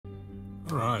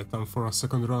Alright, time for a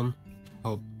second run.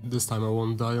 Hope this time I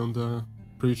won't die on the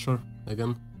preacher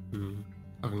again.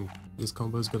 I think this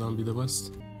combo is gonna be the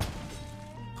best.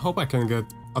 Hope I can get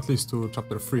at least to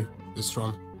chapter 3 this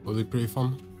run. Will be pretty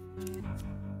fun.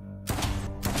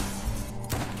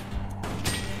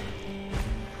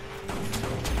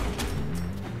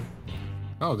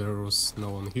 Oh, there was no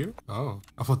one here? Oh,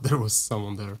 I thought there was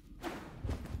someone there.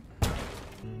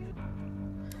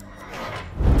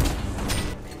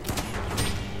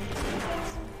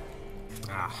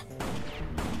 Ah.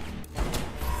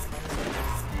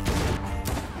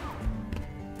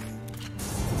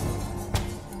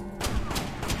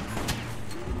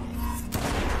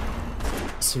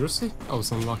 Seriously? I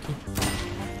was unlucky.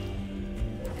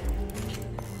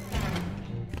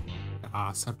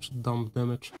 Ah, such dumb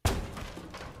damage.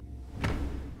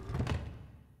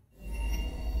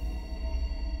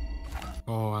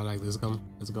 Oh, I like this gun.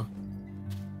 Let's go.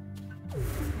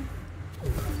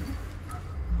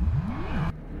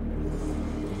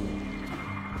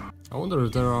 I wonder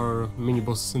if there are mini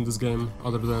bosses in this game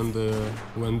other than the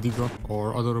Wendigo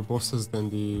or other bosses than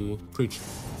the Preach.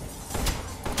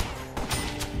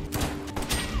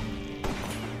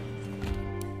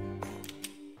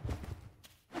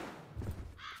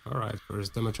 Alright,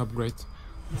 first damage upgrade.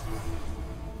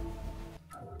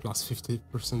 Plus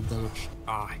 50% damage.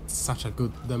 Ah, it's such a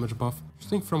good damage buff.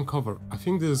 Shooting from cover. I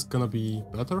think this is gonna be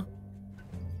better.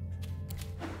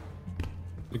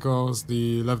 Because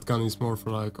the left gun is more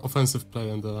for like offensive play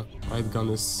and the right gun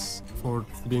is for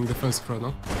being defensive right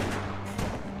now.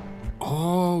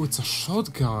 Oh, it's a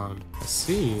shotgun. I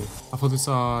see. I thought it's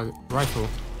a rifle.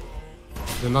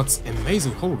 Then that's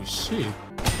amazing. Holy shit.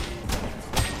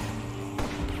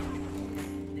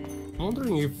 I'm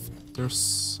wondering if there's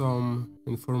some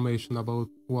information about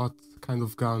what kind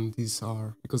of gun these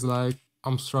are. Because like,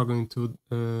 I'm struggling to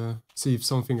see if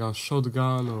something a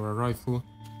shotgun or a rifle.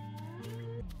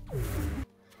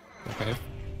 Okay.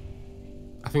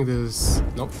 I think this...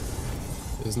 Nope.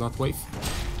 This is not wave.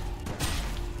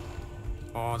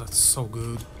 Oh, that's so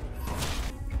good.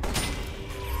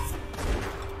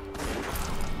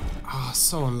 Ah,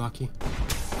 so unlucky.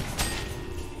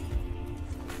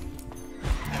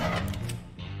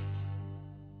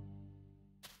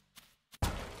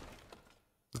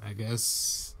 I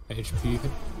guess HP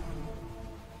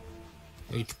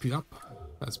up.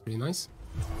 That's pretty nice.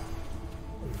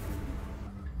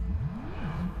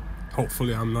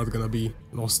 Hopefully I'm not gonna be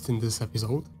lost in this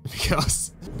episode,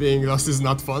 because being lost is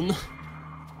not fun.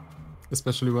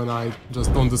 Especially when I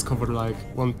just don't discover like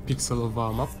 1 pixel of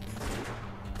a map.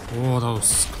 Oh, that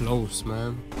was close,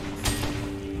 man.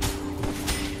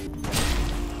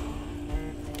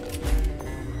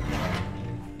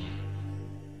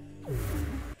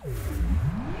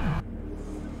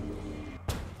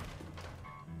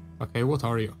 Okay, what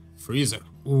are you? Freezer.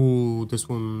 Ooh, this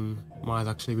one might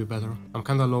actually be better. I'm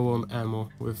kinda low on ammo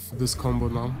with this combo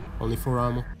now. Only 4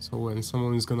 ammo. So when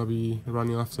someone is gonna be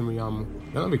running after me, I'm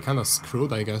gonna be kinda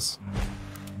screwed, I guess.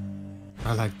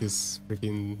 I like this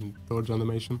freaking dodge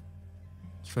animation.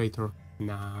 Traitor.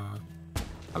 Nah.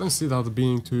 I don't see that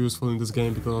being too useful in this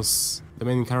game because the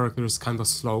main character is kinda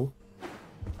slow.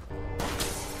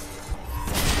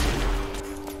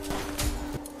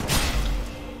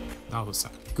 That was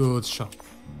a good shot.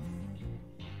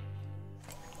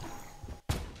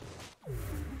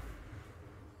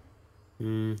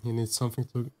 You need something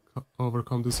to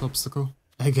overcome this obstacle.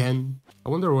 Again. I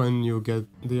wonder when you get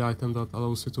the item that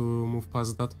allows you to move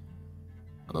past that.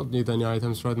 I don't need any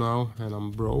items right now, and I'm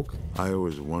broke. I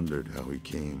always wondered how he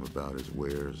came about his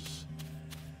wares.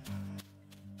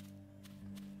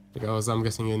 Because I'm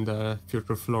guessing in the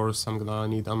future floors I'm gonna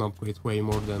need an upgrade way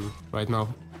more than right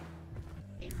now.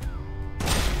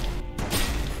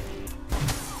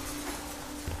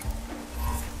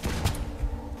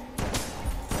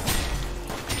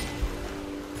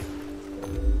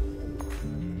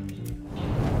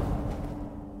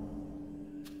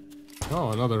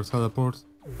 Oh, another teleport.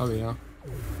 Hell yeah.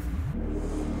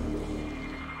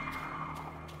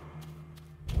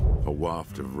 A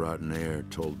waft of rotten air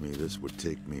told me this would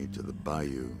take me to the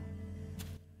Bayou.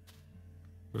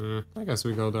 I guess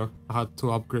we go there. I had 2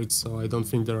 upgrades, so I don't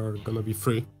think they're gonna be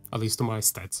free. At least to my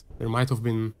stats. There might have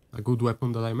been a good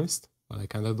weapon that I missed, but I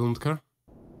kinda don't care.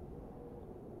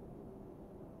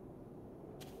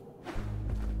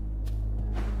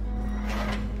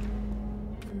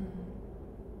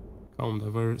 Come,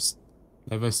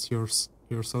 divest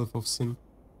yourself of sin.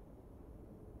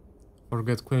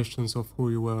 Forget questions of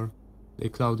who you were. They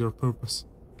cloud your purpose.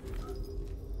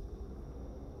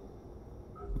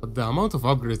 But the amount of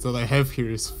upgrades that I have here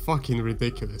is fucking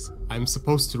ridiculous. I'm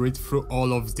supposed to read through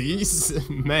all of these?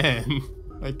 Man,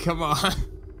 like come on.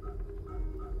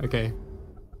 Okay.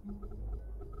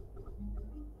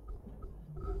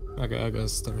 Okay, I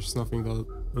guess there's nothing that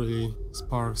really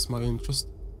sparks my interest.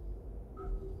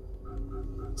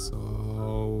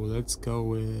 So let's go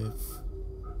with...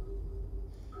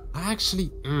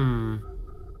 Actually, I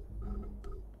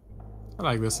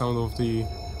like the sound of the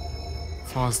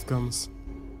fast guns.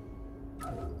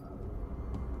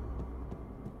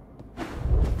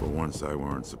 For once, I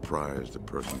weren't surprised a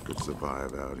person could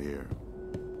survive out here.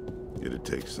 It'd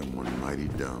take someone mighty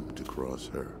dumb to cross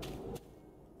her.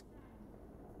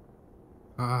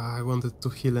 I wanted to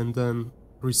heal and then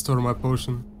restore my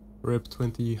potion. Rip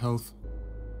 20 health.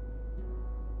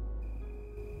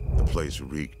 The place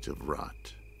reeked of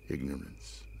rot,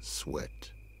 ignorance,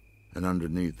 sweat. And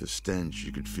underneath the stench,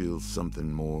 you could feel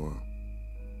something more.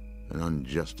 An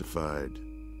unjustified,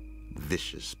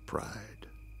 vicious pride.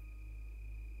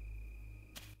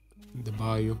 The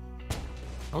Bayou.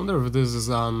 I wonder if this is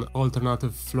an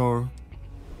alternative floor.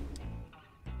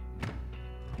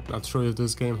 Not sure if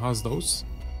this game has those.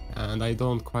 And I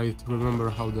don't quite remember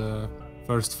how the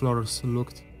first floors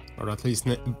looked. Or at least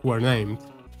were named.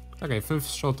 Okay,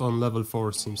 5th shot on level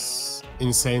 4 seems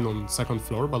insane on 2nd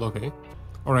floor, but okay.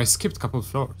 Or I skipped couple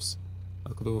floors.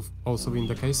 That could have also been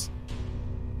the case.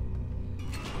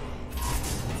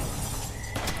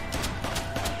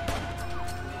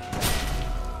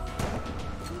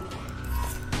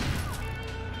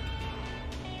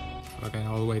 Okay,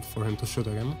 I'll wait for him to shoot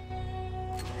again.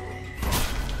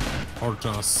 Or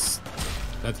just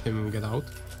let him get out.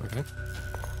 Okay.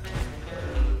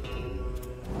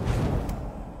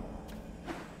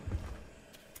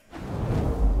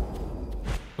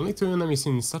 Only 2 enemies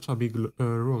in such a big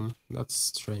room. That's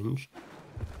strange.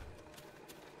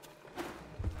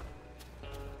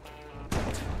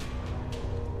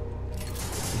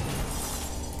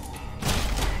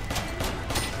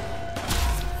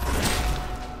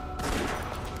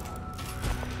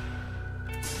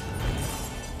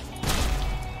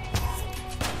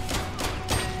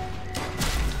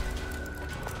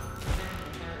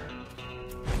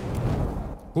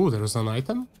 Oh, there's an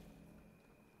item?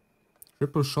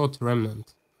 Triple shot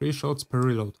remnant. 3 shots per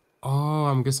reload. Oh,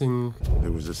 I'm guessing...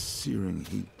 There was a searing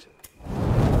heat,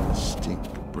 a stink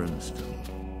of brimstone,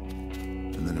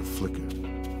 and then a flicker,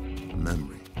 a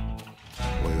memory,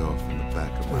 way off in the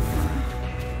back of my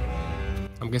mind.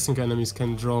 I'm guessing enemies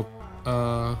can drop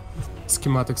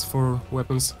schematics for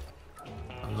weapons.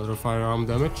 Another firearm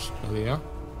damage, hell yeah.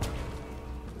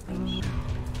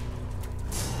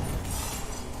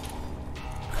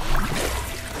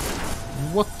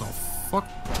 What the fuck?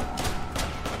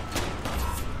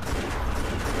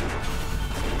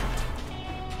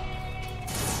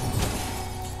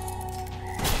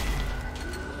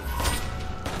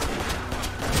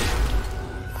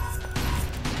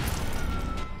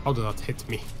 How did that hit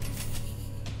me?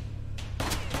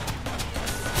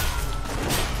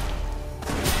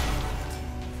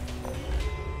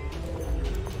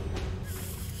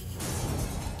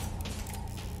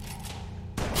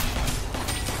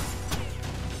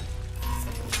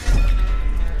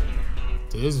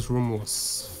 This room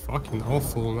was fucking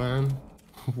awful, man.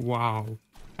 Wow.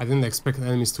 I didn't expect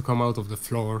enemies to come out of the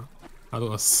floor. That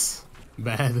was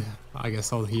bad. I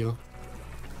guess I'll heal.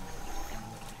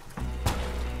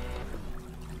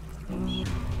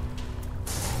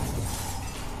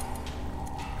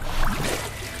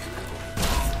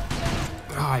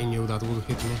 I knew that would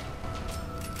hit me.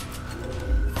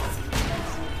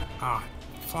 Ah,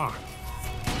 fuck.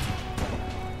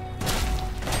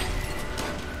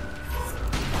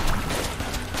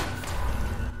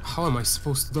 How am I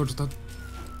supposed to dodge that?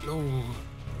 No.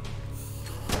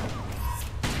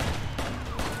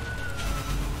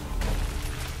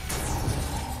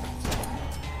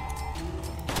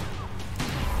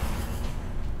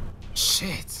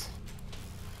 Shit.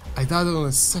 I died on the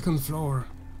 2nd floor.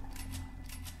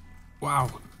 Wow.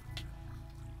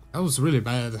 That was really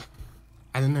bad.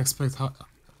 I didn't expect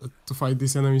to fight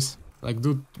these enemies. Like,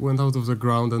 dude went out of the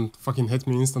ground and fucking hit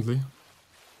me instantly.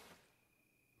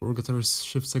 Purgatory's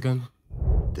shifts again.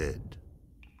 Dead.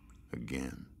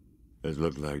 Again. It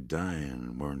looked like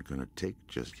dying weren't gonna take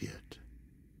just yet.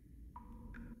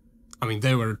 I mean,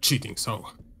 they were cheating, so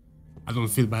I don't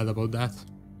feel bad about that.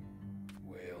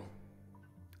 Well,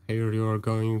 Here you are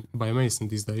going by Mason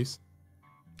these days.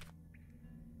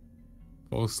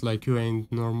 Folks like you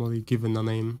ain't normally given a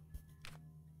name.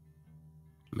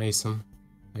 Mason.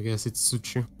 I guess it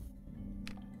suits you.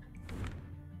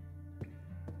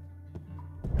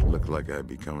 looked like I'd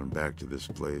be coming back to this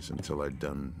place until I'd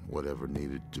done whatever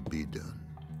needed to be done.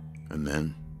 And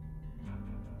then,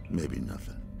 maybe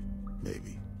nothing.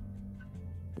 Maybe.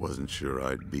 Wasn't sure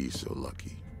I'd be so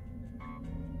lucky.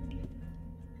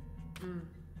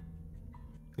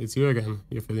 It's you again.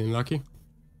 You feeling lucky?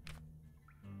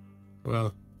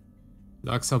 Well,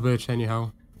 luck's a bitch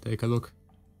anyhow. Take a look.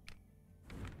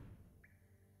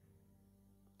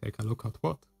 Take a look at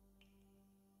what?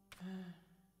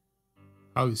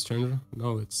 Howdy, stranger.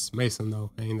 No, it's Mason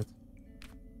now, ain't it?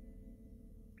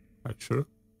 Are you sure?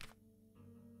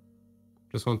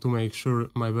 Just want to make sure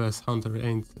my best hunter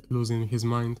ain't losing his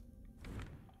mind.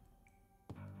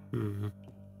 The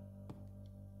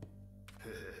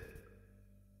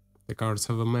cards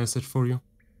have a message for you.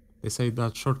 They say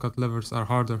that shortcut levels are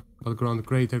harder, but grant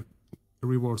greater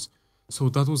rewards. So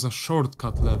that was a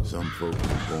shortcut level. Some folks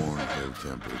are born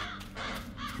ill-tempered.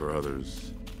 For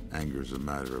others, anger's a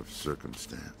matter of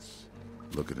circumstance.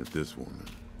 Looking at this woman,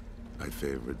 I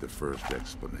favored the first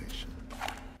explanation.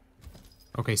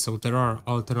 Okay, so there are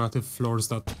alternative floors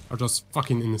that are just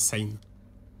fucking insane.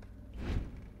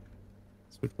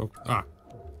 Switchback. Ah,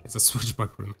 it's a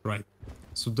switchback room, right.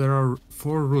 So there are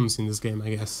 4 rooms in this game,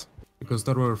 I guess. Because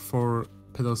there were 4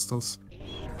 pedestals.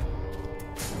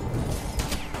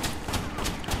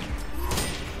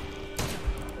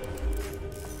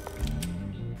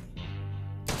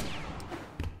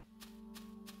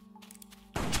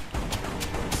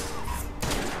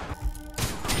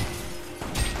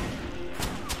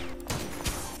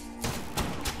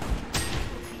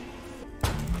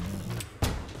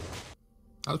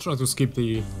 I'll try to skip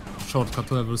the shortcut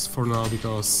levels for now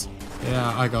because,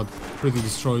 yeah, I got pretty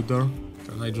destroyed there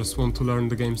and I just want to learn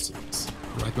the game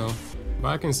right now. But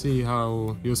I can see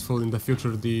how useful in the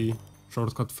future the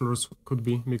shortcut floors could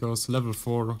be because level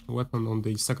 4 weapon on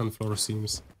the 2nd floor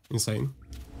seems insane.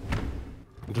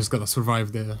 I just gotta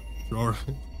survive the floor,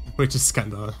 which is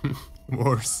kinda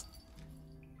worse.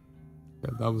 Yeah,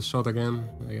 double shot again,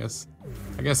 I guess.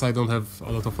 I guess I don't have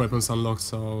a lot of weapons unlocked,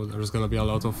 so there's gonna be a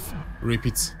lot of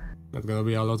repeats. Not gonna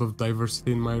be a lot of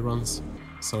diversity in my runs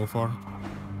so far.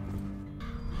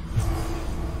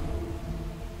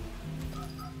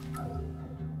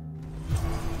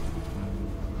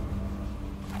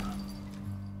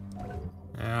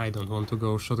 I don't want to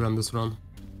go shotgun this run.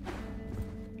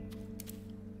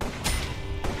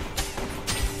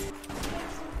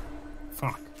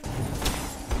 Fuck.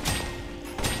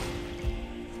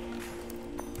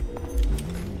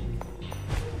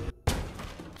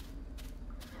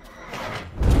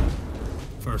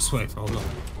 First wave, oh no.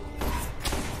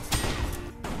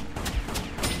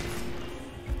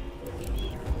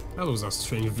 That was a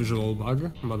strange visual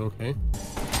bug, but okay.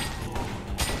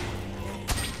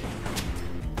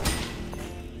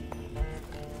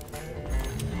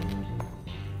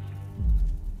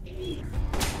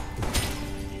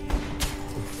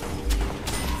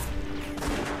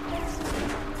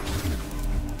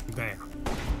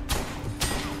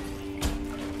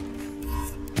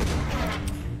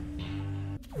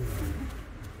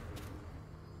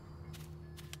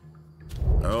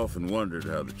 I often wondered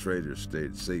how the traders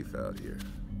stayed safe out here.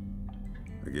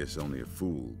 I guess only a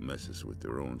fool messes with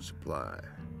their own supply.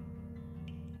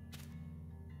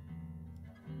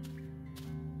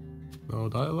 No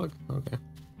dialogue? Okay.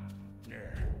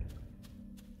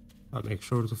 I'll make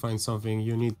sure to find something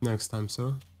you need next time,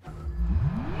 sir.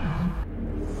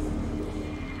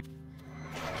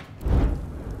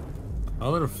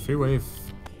 Another 3-wave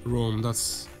room,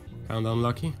 that's kinda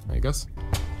unlucky, I guess.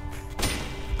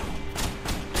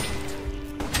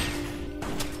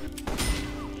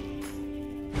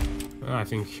 I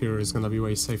think here is gonna be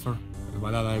way safer. And by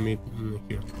that I mean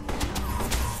here.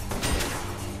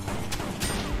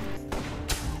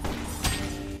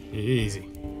 Easy.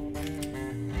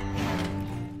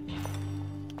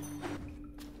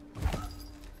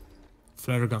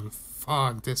 Flare gun.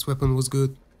 Fuck, this weapon was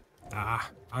good. Ah,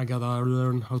 I gotta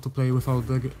learn how to play without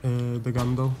the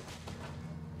gun though.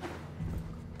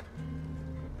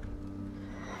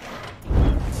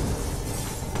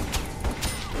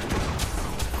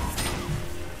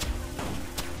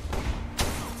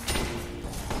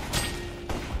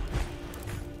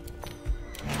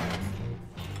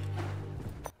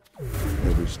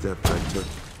 Every step I took,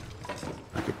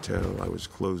 I could tell I was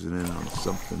closing in on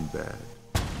something bad.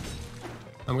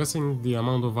 I'm guessing the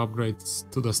amount of upgrades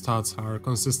to the stats are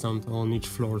consistent on each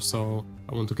floor, so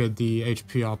I want to get the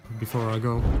HP up before I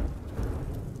go.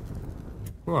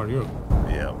 Who are you?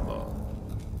 The outlaw.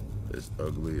 As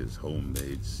ugly as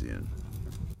homemade sin.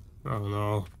 Oh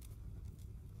no.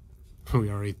 We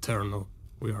are eternal.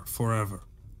 We are forever.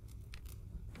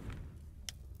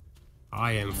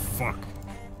 I am fuck.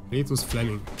 It was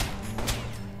Fleming.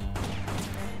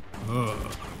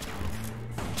 Ugh.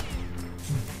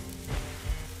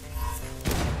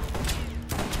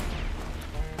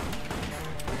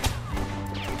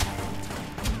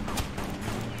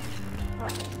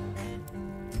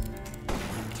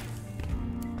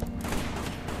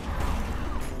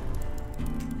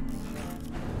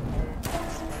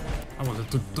 I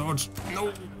wanted to dodge.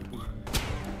 No.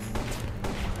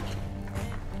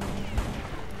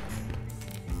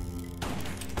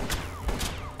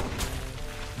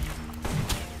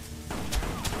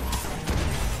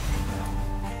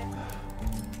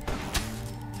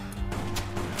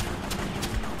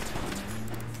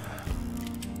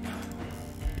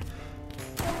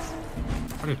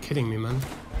 Are you kidding me, man?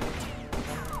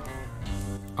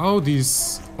 Oh,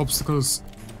 these obstacles.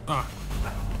 Ah.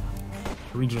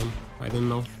 Region. I didn't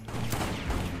know.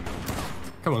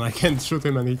 Come on, I can't shoot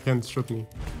him and he can't shoot me.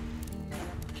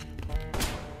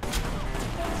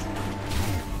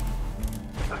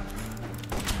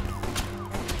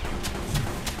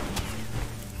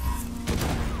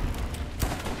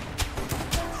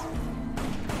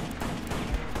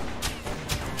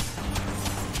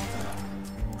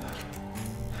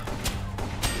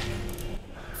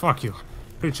 Fuck you.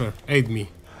 Preacher, aid me.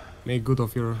 Make good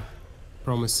of your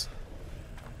promise.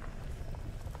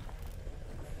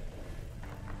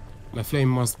 My flame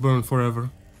must burn forever.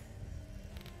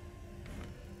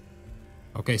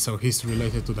 Okay, so he's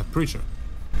related to the preacher.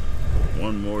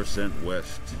 One more cent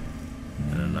west,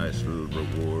 and a nice little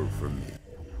reward for me.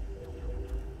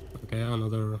 Okay,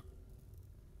 another...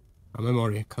 A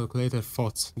memory. Calculated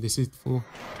thoughts. Deceitful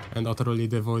and utterly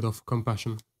devoid of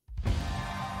compassion.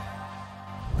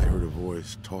 I heard a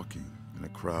voice talking, and a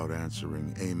crowd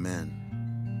answering,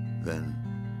 Amen. Then,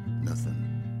 nothing.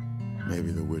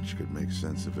 Maybe the witch could make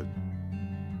sense of it.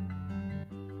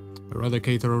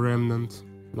 Eradicator remnant.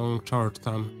 Long charge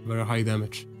time. Very high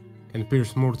damage. Can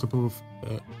pierce multiple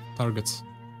targets.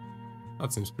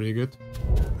 That seems pretty good.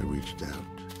 I reached out.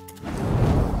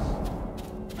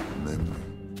 A memory.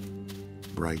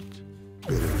 Bright,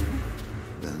 bitter,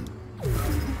 then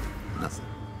nothing.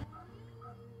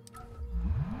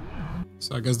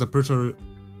 So I guess the preacher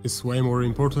is way more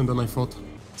important than I thought.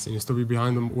 Seems to be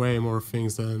behind way more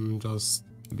things than just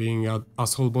being an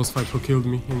asshole boss fight who killed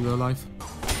me in real life.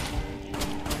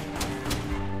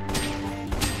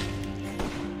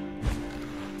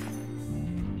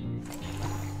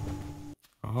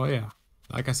 Oh yeah,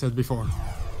 like I said before.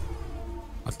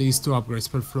 At least 2 upgrades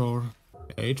per floor.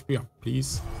 HP up,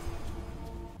 please.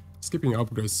 Skipping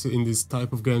upgrades in this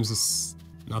type of games is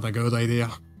not a good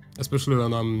idea. Especially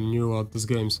when I'm new at this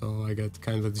game, so I get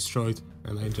kinda destroyed.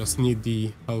 And I just need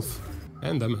the health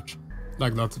and damage.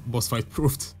 Like that boss fight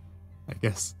proved, I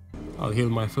guess. I'll heal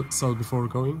myself before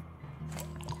going.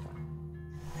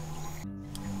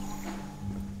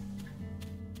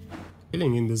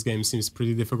 Healing in this game seems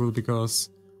pretty difficult because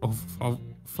of how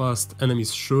fast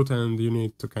enemies shoot and you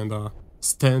need to kinda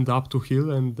stand up to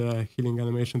heal, and the healing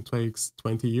animation takes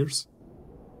 20 years.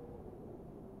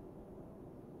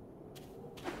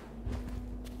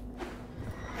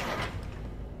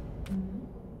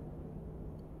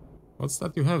 What's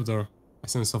that you have there? I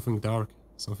sense something dark,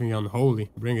 something unholy.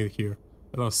 Bring it here.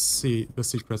 Let us see the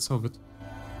secrets of it.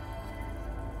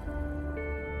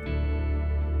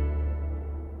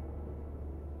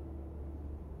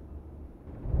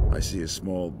 I see a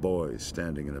small boy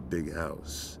standing in a big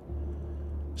house.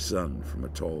 Sun from a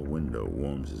tall window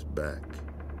warms his back.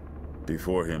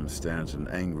 Before him stands an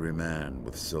angry man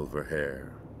with silver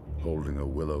hair, holding a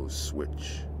willow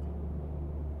switch.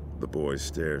 The boy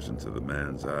stares into the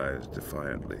man's eyes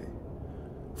defiantly,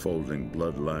 folding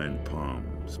blood-lined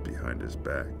palms behind his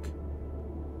back.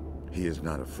 He is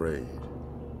not afraid.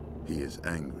 He is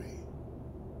angry.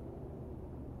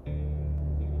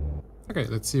 Okay,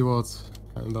 let's see what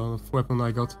kind of weapon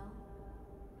I got.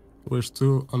 Wish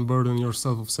to unburden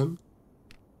yourself of sin?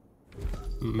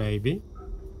 Maybe.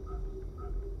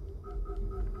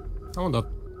 I want that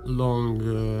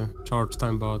long charge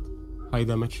time but high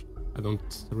damage. I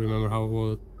don't remember how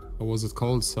was it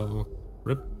called, so...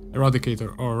 Rip.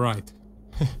 Eradicator, alright.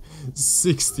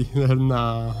 60,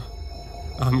 nah.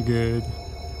 I'm good.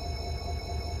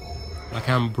 Like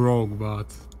I'm broke,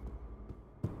 but...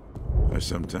 I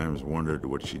sometimes wondered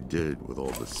what she did with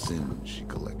all the sins she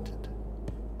collected.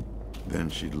 Then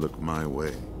she'd look my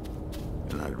way,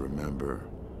 and I'd remember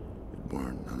it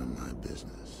weren't none of my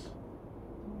business.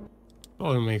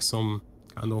 Probably make some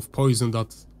kind of poison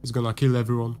that is gonna kill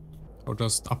everyone. Or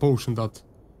just a potion that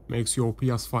makes you OP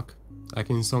as fuck. Like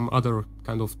in some other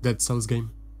kind of Dead Cells game.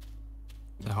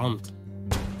 The Hunt.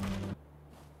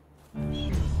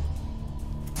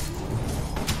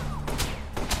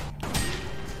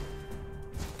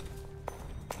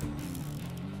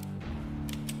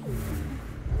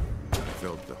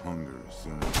 felt the hunger as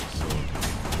soon as I saw it.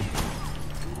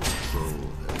 Soul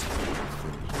had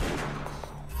finished.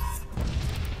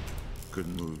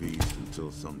 Couldn't move east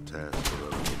until some task or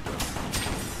other was done.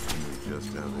 I knew just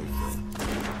how they felt.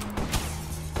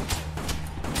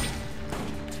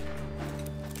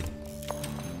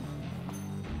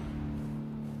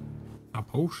 A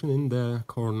potion in the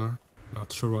corner.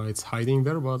 Not sure why it's hiding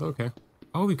there, but okay.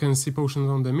 Oh, you can see potions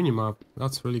on the minimap.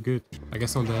 That's really good. I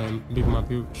guess on the big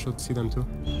map you should see them too.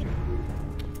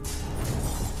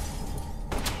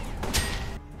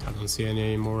 I don't see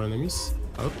any more enemies.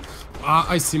 Oh,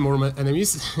 I see more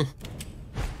enemies.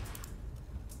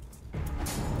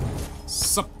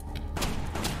 Sup?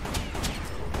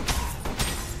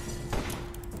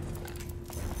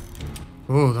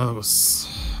 Oh, that was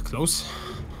close.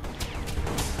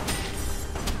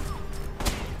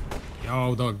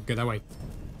 Yo, dog, get away.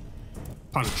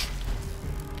 Punch.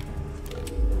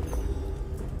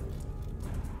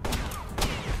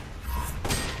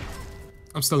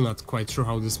 I'm still not quite sure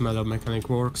how this melee mechanic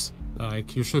works.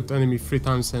 Like, you shoot enemy 3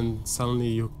 times and suddenly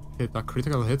you hit a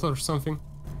critical hit or something.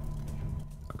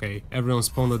 Okay, everyone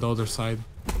spawned at the other side.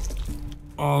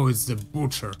 Oh, it's the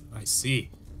butcher. I see.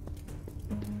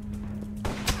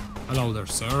 Hello there,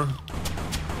 sir.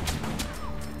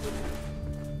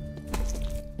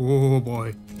 Oh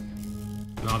boy.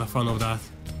 Not a fan of that.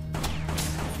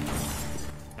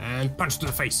 And punch to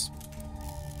the face.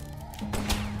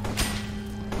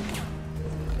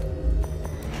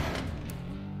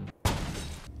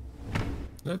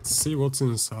 Let's see what's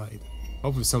inside.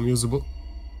 Hopefully some usable.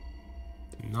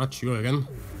 Not you again.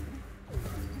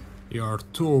 You are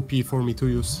too OP for me to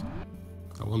use.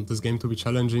 I want this game to be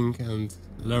challenging and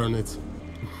learn it.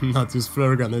 Not use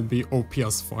flare gun and be OP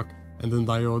as fuck. And then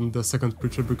die on the second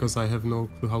preacher because I have no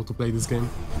clue how to play this game.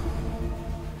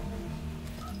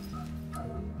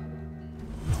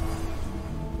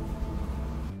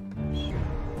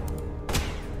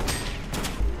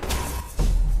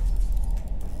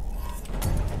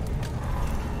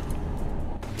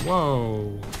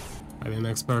 Whoa! I didn't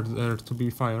expect there to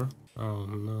be fire. Oh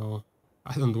no.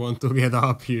 I don't want to get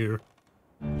up here.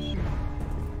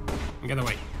 Get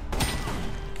away.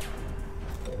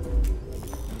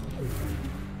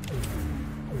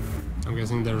 I'm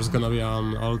guessing there's gonna be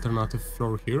an alternative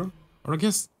floor here. Or I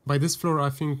guess by this floor I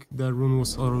think the room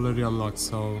was already unlocked,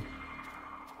 so...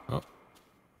 Oh.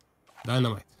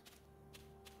 Dynamite.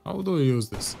 How do you use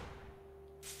this?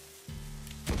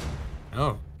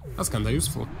 Oh, that's kinda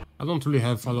useful. I don't really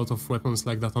have a lot of weapons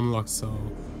like that unlocked, so...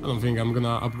 I don't think I'm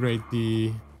gonna upgrade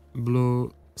the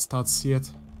blue stats yet.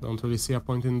 Don't really see a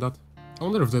point in that. I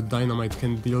wonder if the dynamite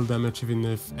can deal damage even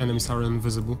if enemies are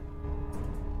invisible.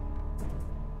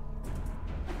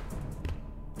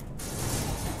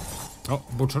 Oh,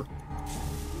 butcher.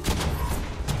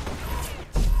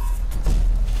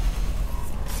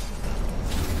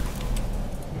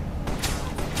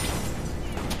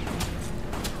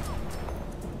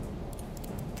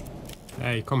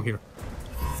 Hey, come here.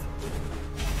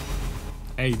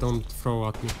 Hey, don't throw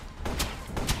at me.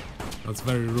 That's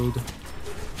very rude.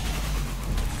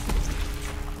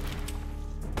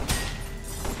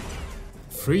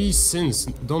 Free sins.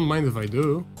 Don't mind if I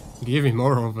do. Give me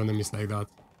more of enemies like that.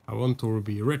 I want to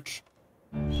be rich.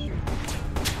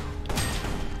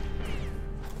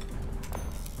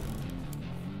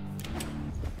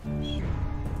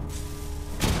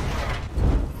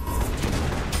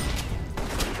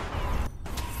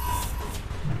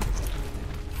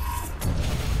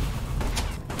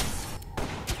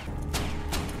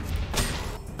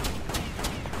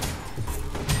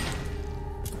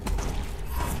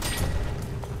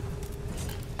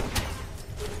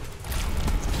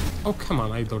 Oh, come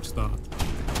on, I dodged that.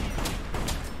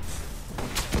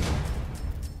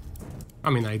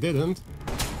 I mean, I didn't.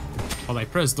 But I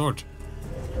pressed dodge.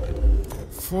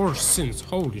 4 sins,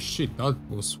 holy shit, that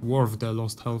was worth the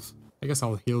lost health. I guess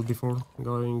I'll heal before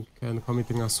going and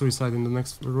committing a suicide in the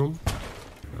next room.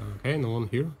 Okay, no one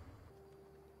here.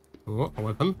 Oh, a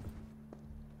weapon.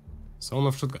 Son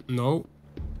of shotgun. No.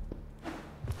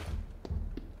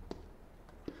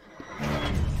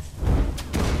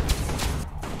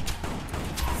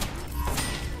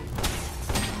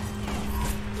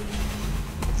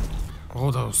 Oh,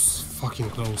 that was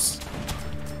fucking close.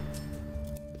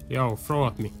 Yo, throw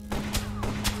at me.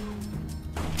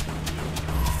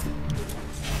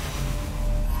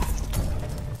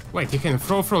 Wait, you can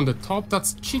throw from the top?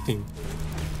 That's cheating.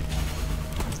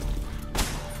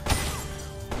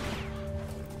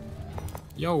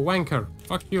 Yo, wanker,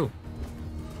 fuck you.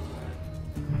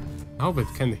 I hope it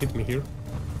can hit me here.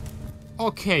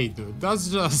 Okay, dude, that's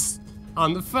just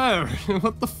unfair.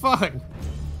 What the fuck?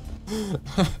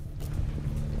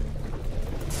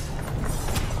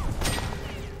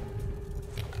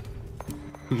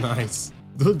 Nice.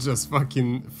 Dude just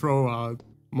fucking throw a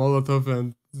Molotov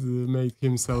and make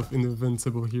himself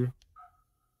invincible here.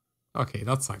 Okay,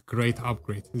 that's a great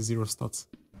upgrade. 0 stats.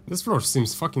 This floor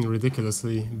seems fucking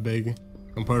ridiculously big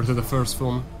compared to the first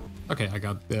film. Okay, I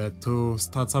got the 2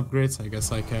 stats upgrades. I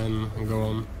guess I can go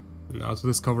on now to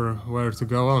discover where to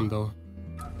go on though.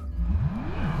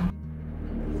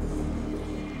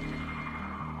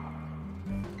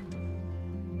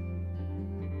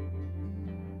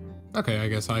 Okay, I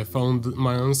guess I found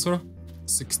my answer.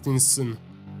 16 sin.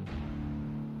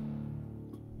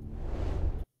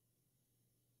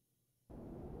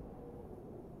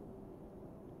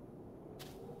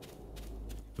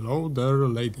 Hello there,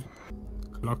 lady.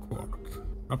 Clockwork.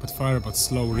 Rapid fire but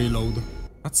slow reload.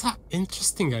 That's an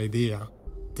interesting idea.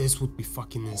 This would be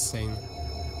fucking insane.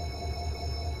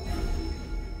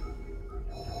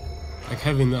 Like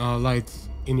having a light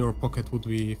in your pocket would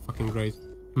be fucking great.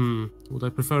 Would I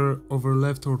prefer over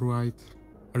left or right?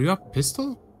 Are you a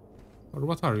pistol? Or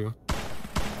what are you?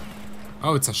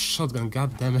 Oh, it's a shotgun,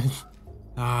 god damn it.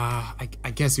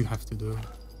 I guess you have to do.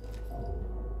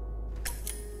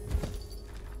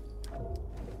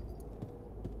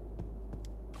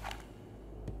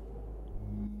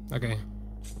 Okay.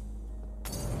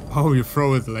 Oh, you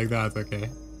throw it like that, okay.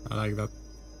 I like that.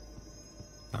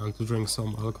 Time to drink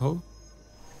some alcohol.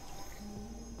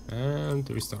 And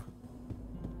restart.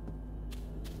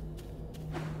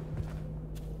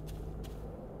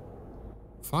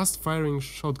 Fast firing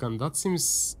shotgun, that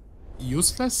seems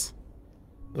useless?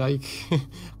 Like,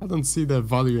 I don't see the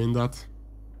value in that.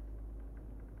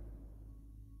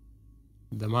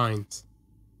 The mines.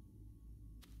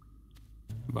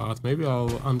 But maybe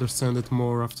I'll understand it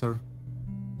more after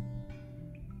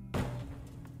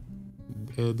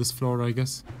this floor, I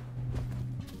guess.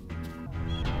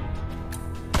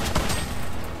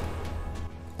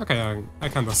 Okay, I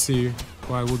kinda see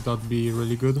why would that be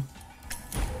really good.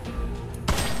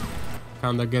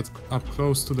 Kinda get up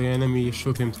close to the enemy,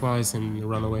 shoot him twice and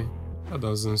run away. That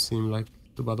doesn't seem like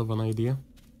too bad of an idea.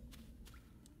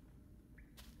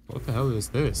 What the hell is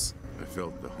this? I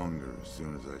felt the hunger as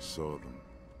soon as I saw them.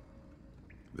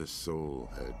 This soul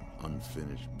had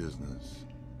unfinished business.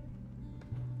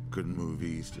 Couldn't move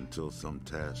east until some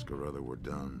task or other were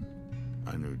done.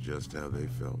 I knew just how they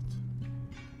felt.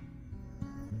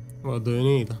 What do you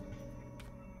need?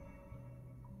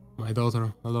 My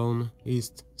daughter, alone,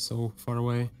 east, so far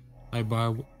away. I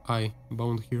bound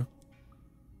here.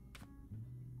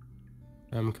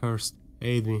 I'm cursed.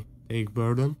 Aid me. Take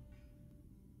burden.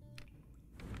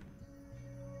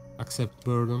 Accept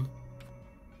burden.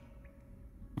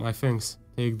 My thanks.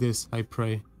 Take this, I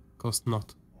pray. Cost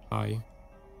not high.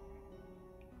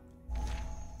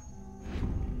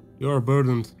 You are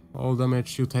burdened. All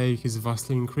damage you take is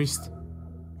vastly increased.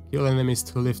 Kill enemies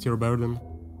to lift your burden.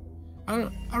 I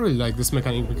really like this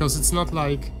mechanic because it's not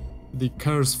like the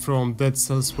curse from Dead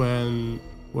Cells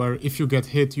where if you get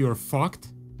hit you're fucked.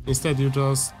 Instead you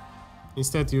just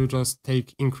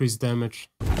take increased damage.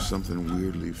 There's something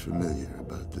weirdly familiar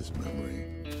about this memory.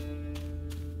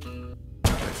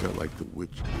 I felt like the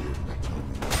witch did tell me.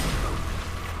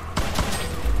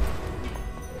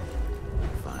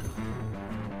 Finally,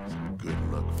 some good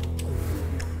luck for me.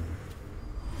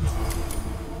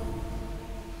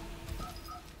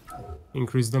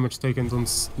 Increased damage taken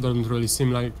doesn't really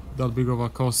seem like that big of a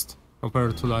cost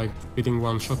compared to like hitting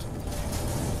one shot.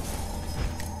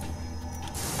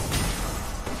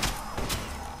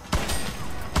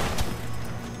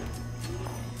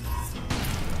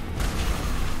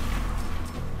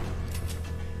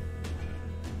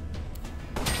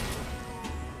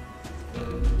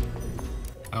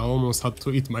 I almost had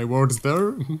to eat my words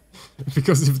there,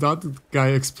 because if that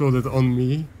guy exploded on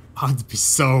me, I'd be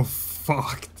so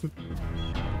fucked. The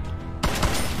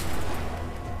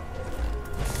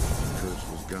curse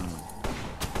was gone.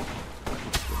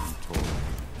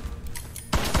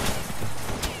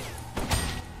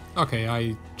 Okay,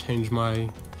 I changed my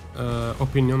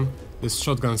opinion. This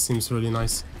shotgun seems really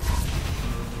nice.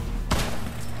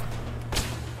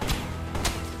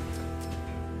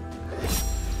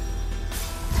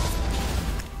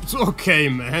 Okay,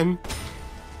 man.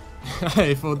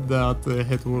 I thought that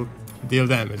hit would deal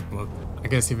damage, but I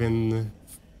guess even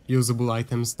usable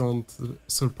items don't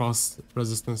surpass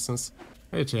resistances.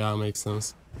 Which, yeah, makes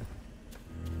sense.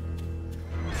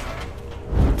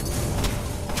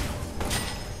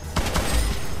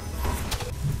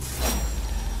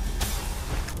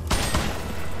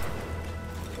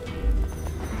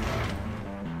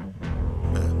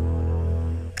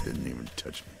 Didn't even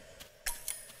touch me.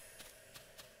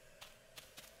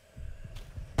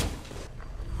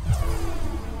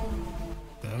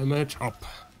 Damage up.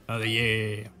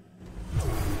 Yeah.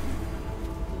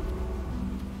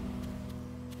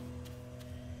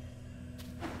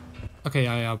 Okay,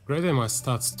 I upgraded my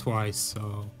stats twice,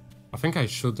 so I think I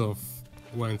should have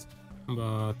went,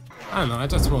 but I don't know, I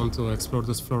just want to explore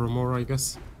this floor more, I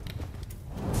guess.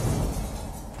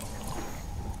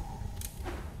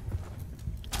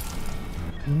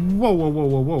 Whoa, whoa, whoa,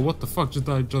 whoa, whoa, what the fuck did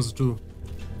I just do?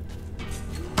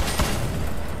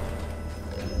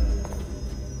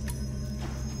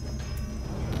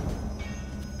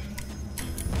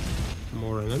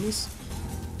 More enemies?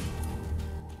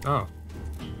 Oh.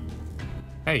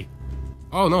 Hey.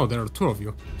 Oh no, there are two of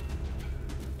you.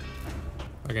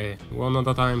 Okay, one at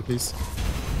a time, please.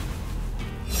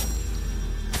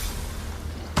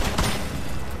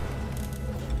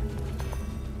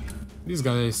 These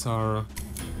guys are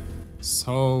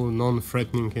so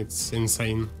non-threatening, it's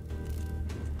insane.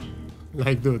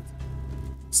 Like, dude,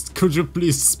 could you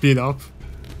please speed up?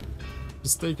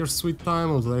 Just take your sweet time,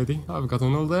 old lady. I've got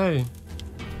an all day.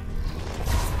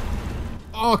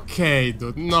 Okay,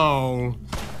 dude, no.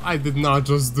 I did not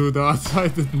just do that. I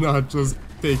did not just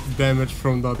take damage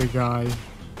from the other guy.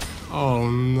 Oh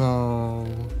no.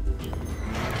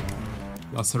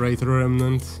 Lacerator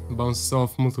remnant bounces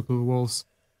off multiple walls,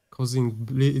 causing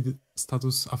bleed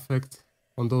status effect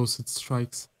on those it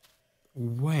strikes.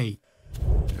 Wait.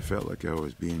 I felt like I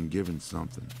was being given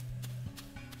something.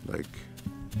 Like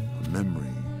a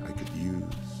memory I could use.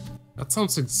 That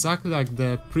sounds exactly like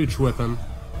the preach weapon.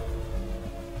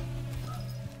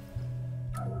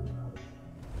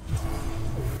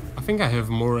 I think I have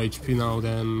more HP now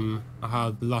than I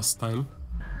had last time,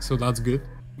 so that's good.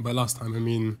 By last time I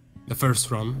mean the first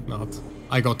run, not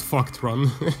I got fucked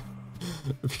run.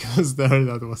 Because there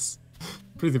that was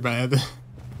pretty bad.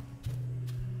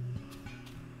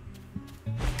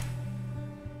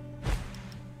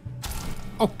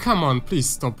 Oh come on, please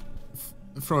stop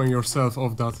throwing yourself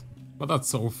off that. But that's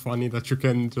so funny that you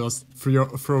can just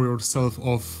throw yourself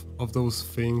off of those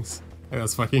things. And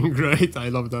that's fucking great, I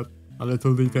love that. A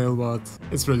little detail, but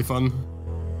it's really fun.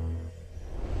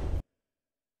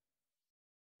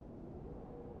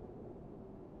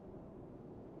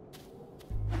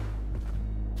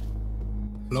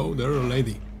 Hello there,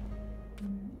 lady.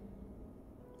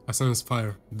 I sense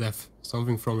fire, death,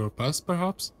 something from your past,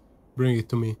 perhaps? Bring it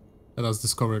to me. Let us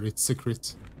discover its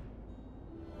secrets.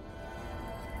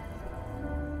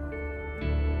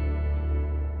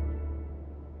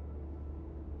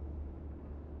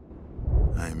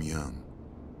 I'm young,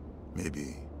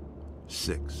 maybe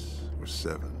 6 or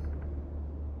 7.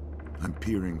 I'm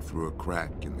peering through a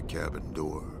crack in the cabin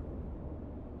door.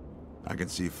 I can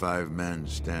see 5 men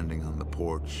standing on the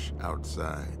porch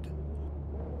outside.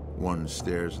 One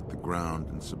stares at the ground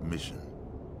in submission.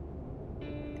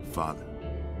 Father.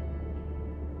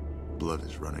 Blood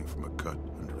is running from a cut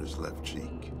under his left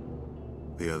cheek.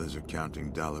 The others are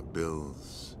counting dollar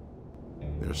bills.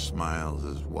 Their smiles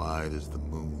as wide as the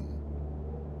moon.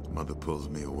 Mother pulls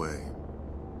me away.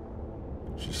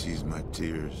 She sees my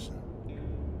tears and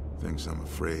thinks I'm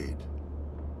afraid.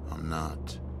 I'm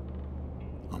not.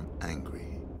 I'm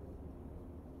angry.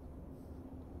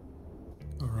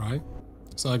 Alright.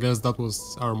 So I guess that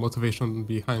was our motivation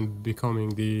behind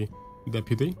becoming the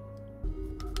deputy.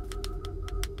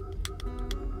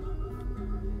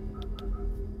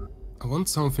 I want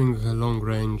something long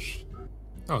range.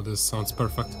 Oh, this sounds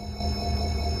perfect.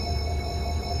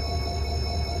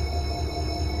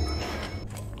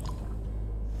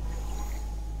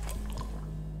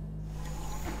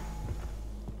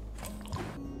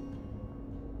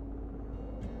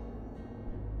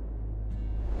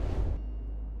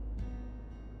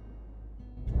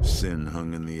 Sin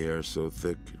hung in the air so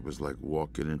thick it was like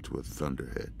walking into a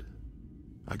thunderhead.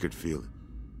 I could feel it.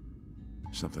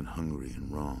 Something hungry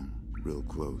and wrong, real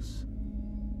close.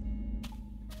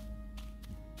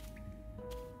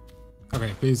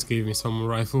 Okay, please give me some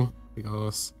rifle,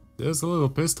 because this little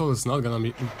pistol is not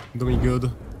gonna do me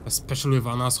good, especially with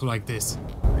an asshole like this.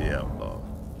 The outlaw.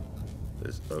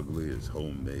 As ugly as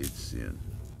homemade sin.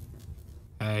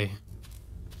 Hey.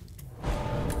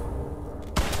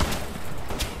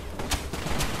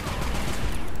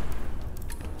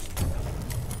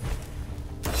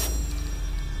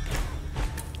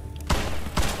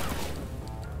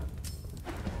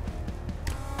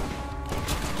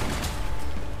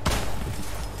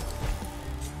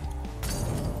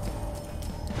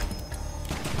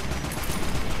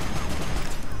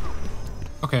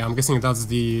 Okay, I'm guessing that's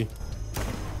the...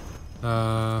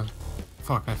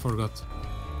 fuck, I forgot.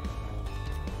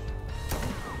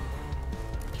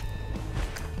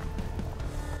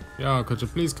 Yeah, could you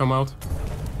please come out?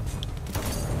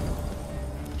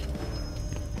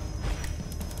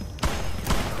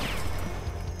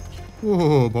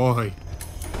 Oh boy.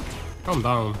 Calm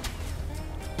down.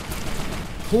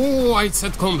 Oh, I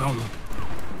said calm down.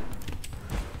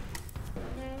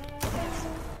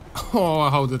 Oh,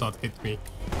 how did that hit me?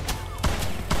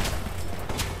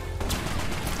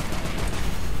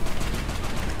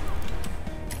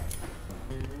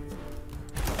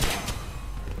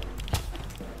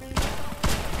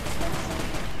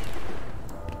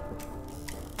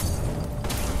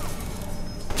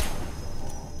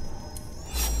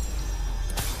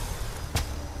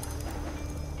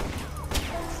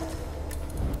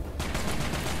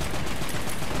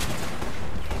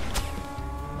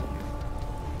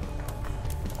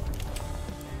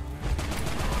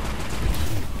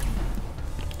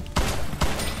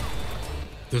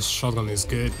 This shotgun is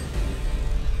good.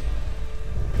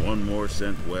 One more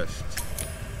sent west,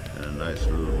 and a nice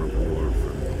little reward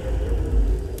for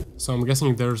me. So I'm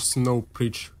guessing there's no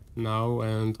preach now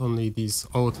and only these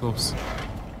outlaws.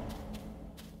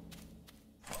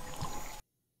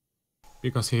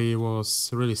 Because he was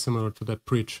really similar to that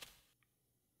preach.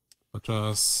 But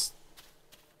just...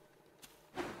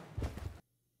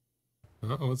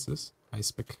 what's this?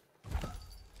 Ice pick.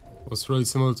 Was really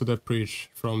similar to that preach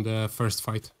from the first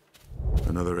fight.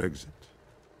 Another exit.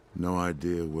 No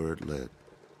idea where it led.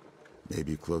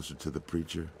 Maybe closer to the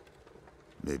preacher,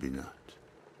 maybe not.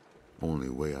 Only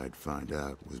way I'd find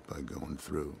out was by going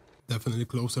through. Definitely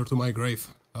closer to my grave,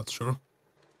 that's sure.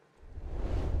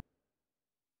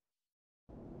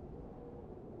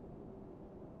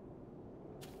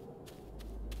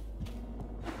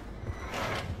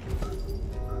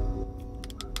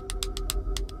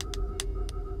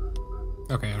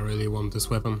 Okay, I really want this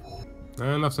weapon.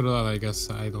 And after that, I guess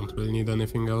I don't really need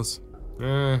anything else.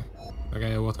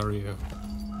 Okay, what are you?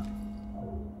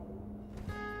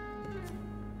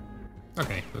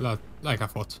 Okay, like I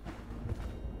thought.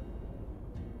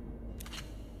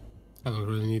 I don't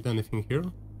really need anything here.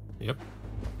 Yep.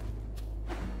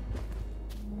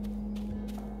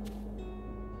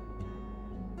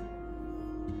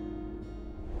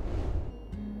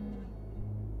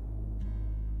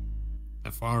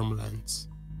 The farmlands.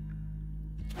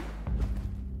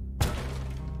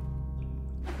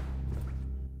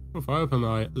 With a weapon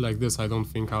like this, I don't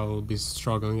think I'll be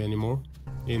struggling anymore.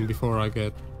 Even before I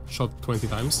get shot 20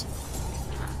 times.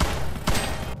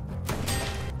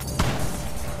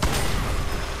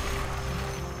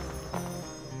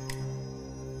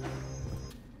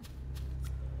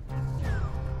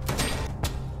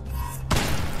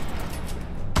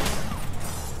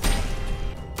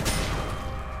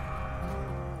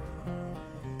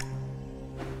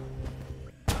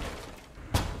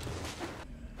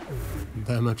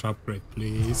 Damage upgrade,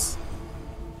 please.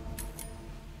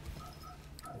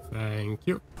 Thank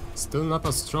you. Still not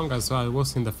as strong as I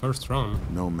was in the first round.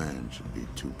 No man should be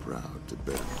too proud to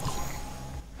better himself.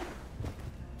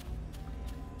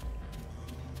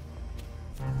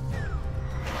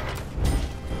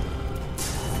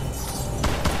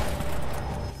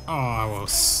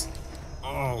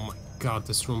 Oh my god,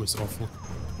 this room is awful.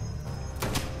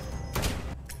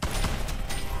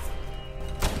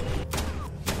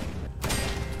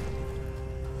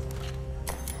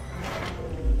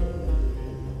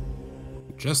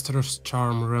 Jester's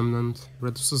Charm Remnant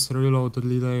reduces reload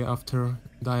delay after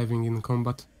diving in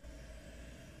combat.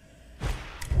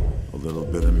 A little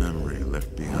bit of memory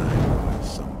left behind by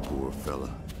some poor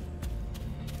fella.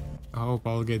 I hope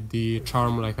I'll get the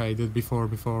charm like I did before.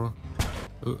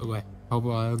 Wait, hope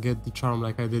I'll get the charm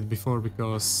like I did before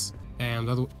because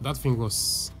that thing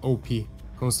was OP,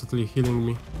 constantly healing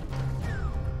me.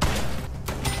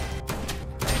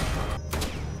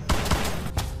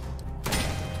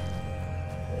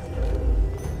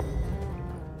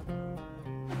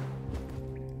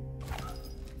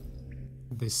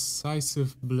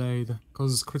 Decisive Blade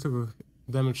causes critical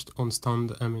damage on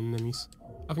stunned enemies.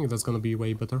 I think that's gonna be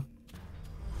way better.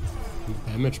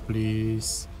 Damage,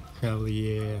 please. Hell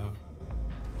yeah.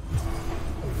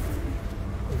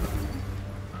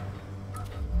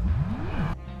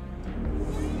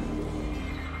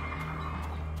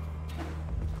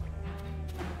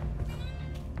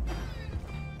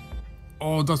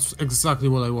 Oh, that's exactly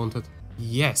what I wanted.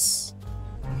 Yes.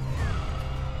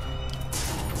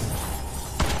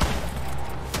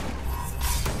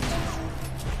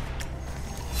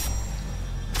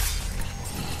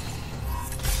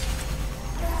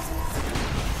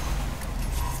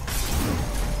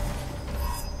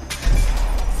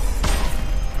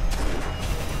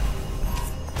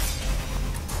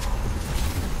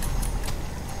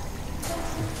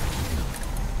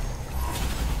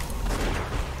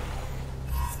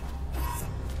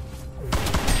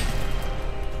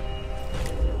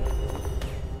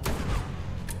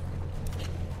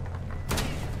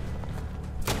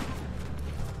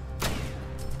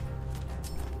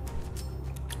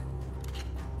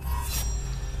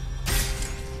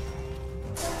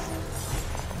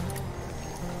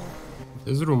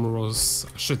 This room was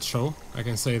a shit show, I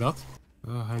can say that.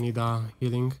 I need a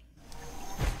healing.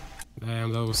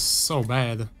 Damn, that was so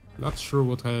bad. Not sure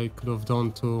what I could have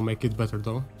done to make it better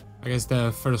though. I guess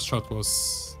the first shot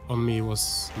was on me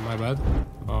was my bad,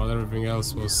 but everything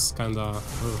else was kinda...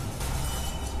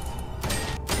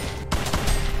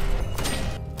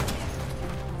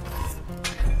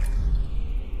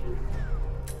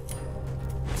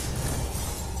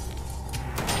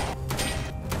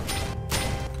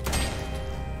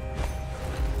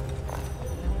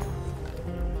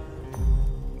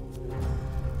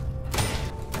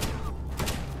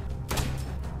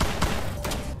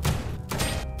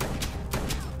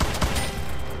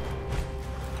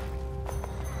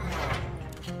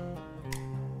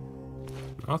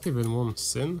 Not even one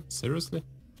sin? Seriously?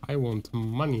 I want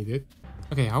money, dude.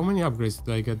 Okay, how many upgrades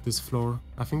did I get this floor?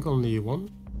 I think only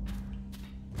one?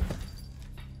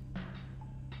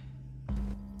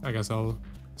 I guess I'll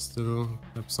still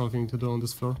have something to do on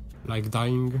this floor. Like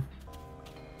dying.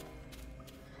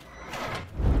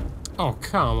 Oh,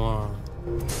 come on.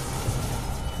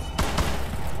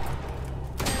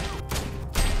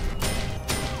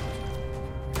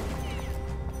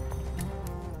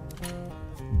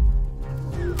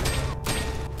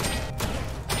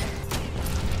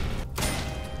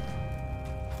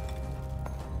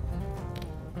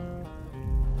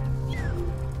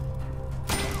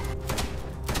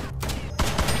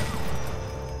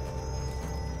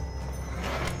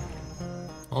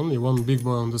 Only one big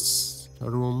boy on this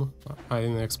room. I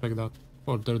didn't expect that.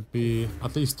 Thought there'd be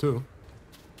at least two.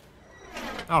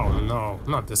 Oh no,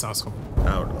 not this asshole.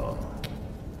 Outlaw.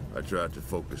 I tried to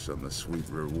focus on the sweet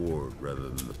reward rather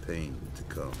than the pain to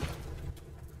come.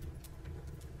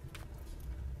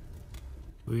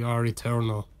 We are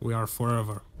eternal. We are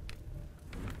forever.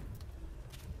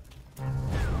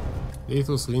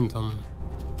 Litus Linton.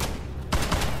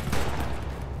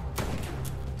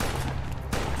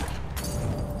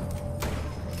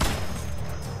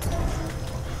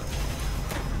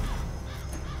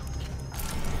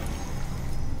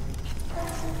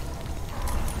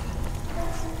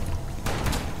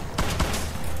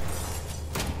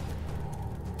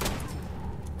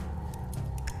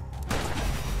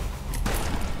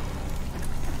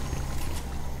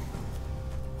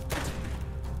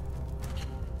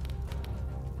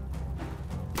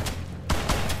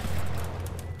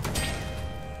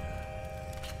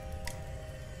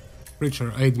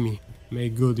 Preacher, aid me.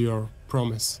 Make good your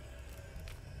promise.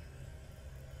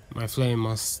 My flame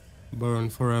must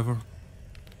burn forever.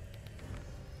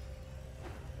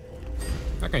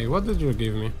 Okay, what did you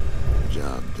give me?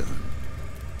 Job done.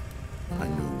 I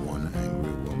knew one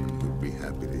angry woman who'd be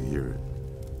happy to hear it.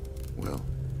 Well,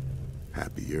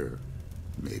 happier,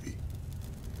 maybe.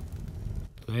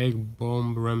 Plague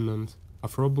bomb remnant. A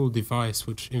throwable device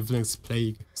which inflicts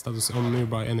plague status on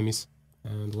nearby enemies.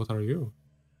 And what are you?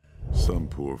 Some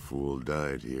poor fool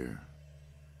died here.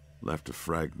 Left a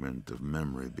fragment of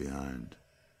memory behind.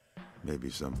 Maybe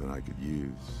something I could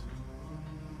use.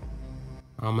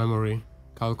 A memory.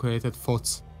 Calculated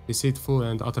thoughts. Deceitful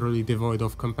and utterly devoid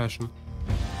of compassion.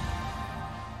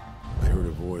 I heard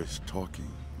a voice talking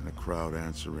and a crowd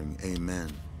answering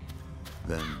amen.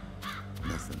 Then,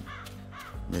 nothing.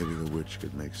 Maybe the witch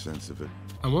could make sense of it.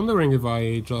 I'm wondering if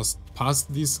I just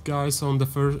passed these guys on the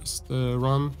first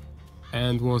run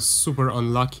and was super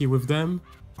unlucky with them,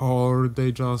 or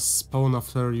they just spawn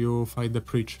after you fight the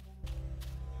preach.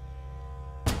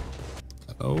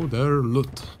 Oh, their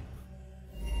loot.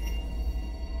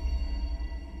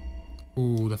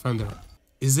 Ooh, defender.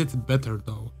 Is it better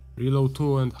though? Reload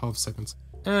 2.5 seconds.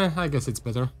 I guess it's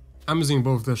better. I'm using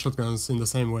both the shotguns in the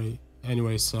same way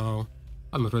anyway, so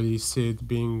I don't really see it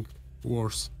being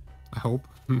worse. I hope.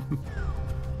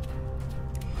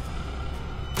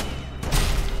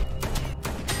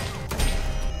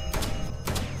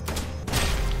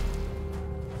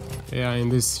 Yeah, in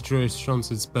these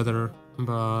situations it's better,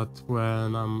 but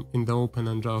when I'm in the open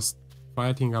and just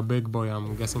fighting a big boy,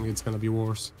 I'm guessing it's gonna be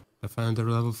worse. Defender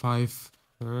level 5,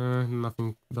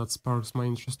 nothing that sparks my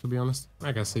interest, to be honest.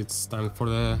 I guess it's time for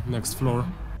the next floor.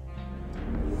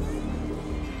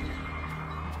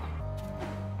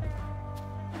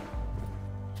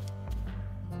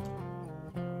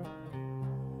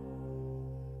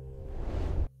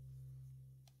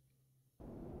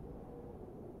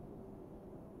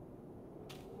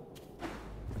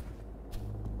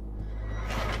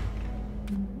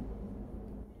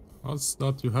 What's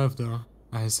that you have there?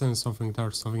 I sense something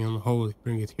dark, something unholy.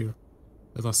 Bring it here.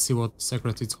 Let us see what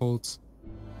secret it holds.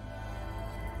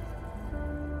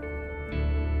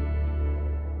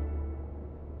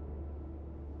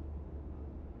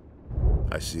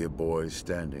 I see a boy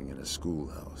standing in a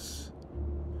schoolhouse.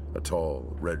 A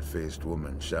tall, red-faced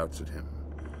woman shouts at him,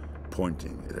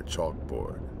 pointing at a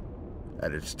chalkboard.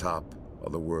 At its top are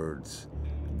the words,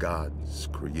 God's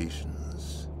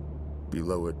creations.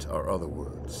 Below it are other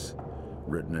words,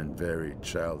 written in varied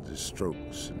childish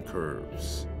strokes and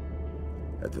curves.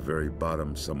 At the very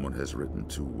bottom, someone has written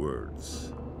 2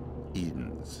 words,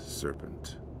 Eden's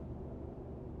serpent.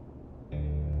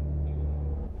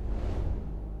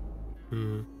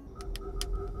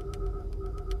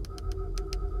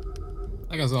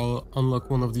 I guess I'll unlock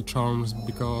one of the charms,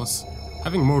 because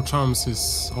having more charms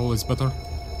is always better.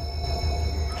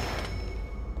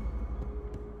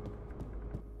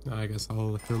 I guess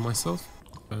I'll heal myself.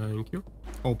 Thank you.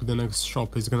 Hope the next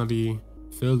shop is gonna be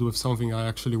filled with something I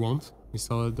actually want,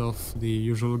 instead of the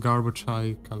usual garbage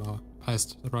I kinda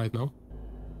passed right now.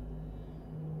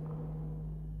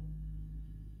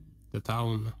 The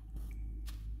town.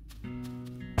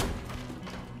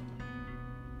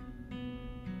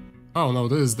 Oh no,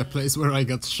 this is the place where I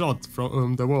got shot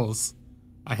from the walls.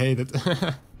 I hate it.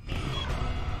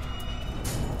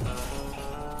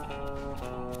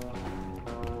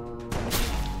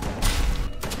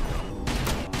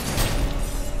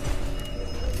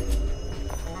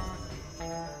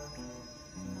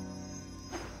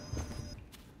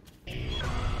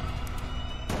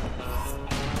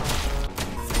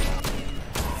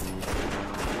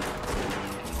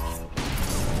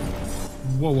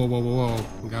 Whoa, whoa, whoa, whoa,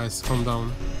 whoa, guys, calm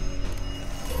down.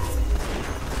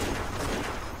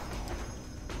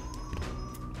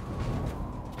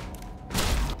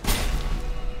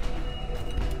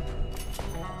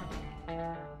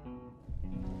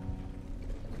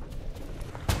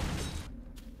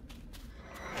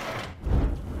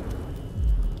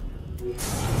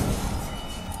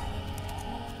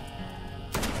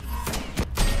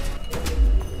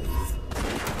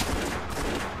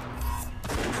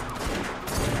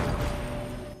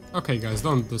 Okay guys,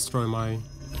 don't destroy my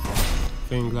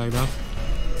thing like that.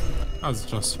 That's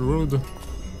just rude.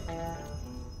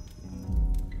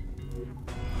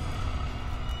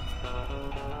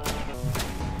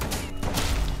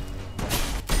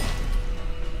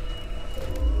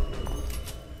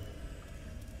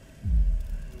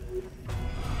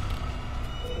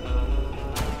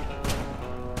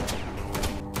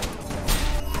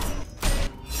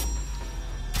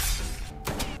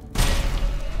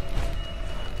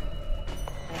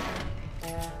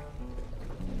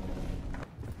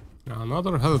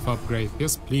 Another health upgrade,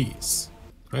 yes please.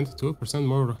 22%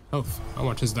 more health. How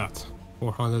much is that?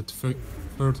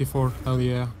 434, hell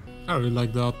yeah. I really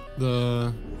like that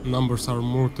the numbers are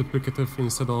multiplicative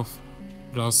instead of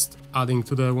just adding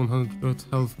to the 100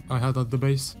 health I had at the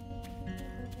base.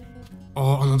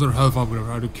 Oh, another health upgrade,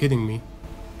 are you kidding me?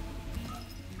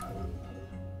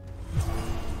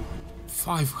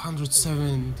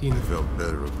 517. I feel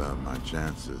better about my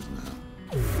chances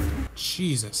now.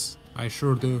 Jesus, I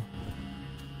sure do.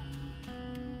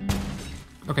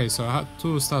 Okay, so I had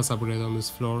 2 stats upgrade on this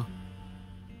floor.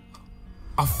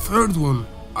 A 3rd one!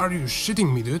 Are you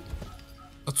shitting me, dude?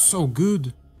 That's so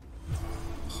good.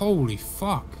 Holy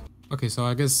fuck. Okay, so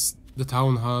I guess the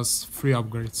town has 3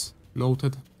 upgrades.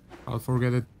 Noted. I'll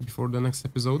forget it before the next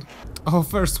episode. Oh,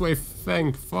 first wave,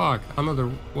 thank fuck. Another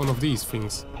one of these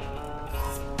things.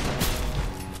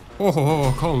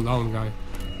 Oh, calm down, guy.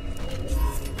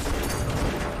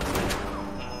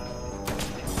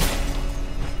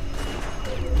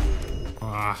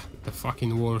 Ah, the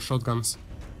fucking wall shotguns.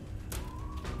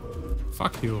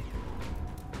 Fuck you.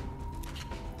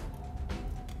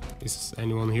 Is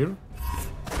anyone here?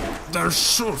 There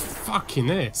sure fucking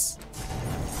is.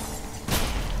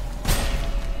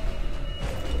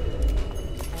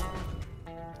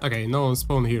 Okay, no one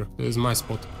spawned here. This is my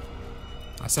spot.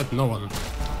 I said no one.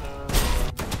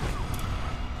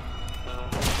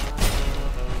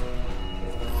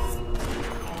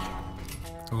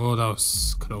 Oh, that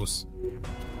was close.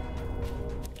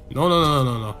 No, no, no,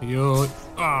 no, no. You...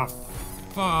 Ah,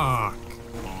 fuck.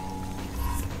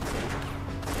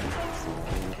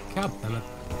 God damn it.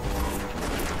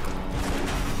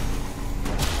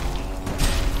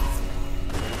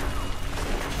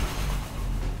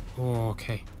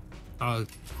 Okay. I'll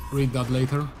read that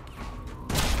later.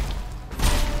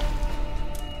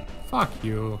 Fuck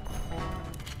you.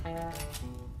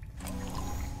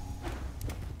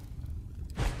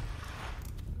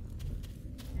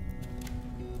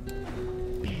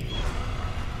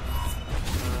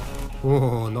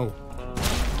 Oh no.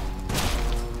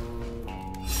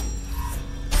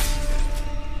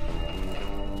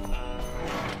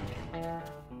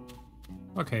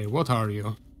 Okay, what are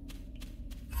you?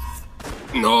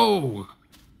 No!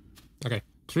 Okay,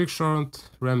 Trick shot,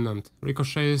 remnant.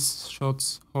 Ricochets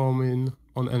shots home in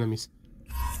on enemies.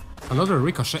 Another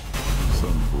ricochet.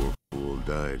 Some poor fool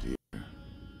died here.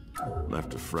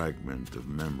 Left a fragment of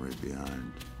memory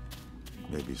behind.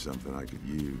 Maybe something I could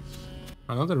use.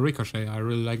 Another ricochet, I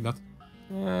really like that.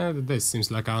 This seems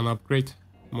like an upgrade.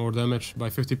 More damage by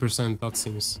 50%, that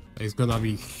seems it's gonna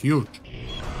be huge.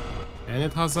 And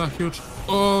it has a huge...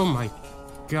 Oh my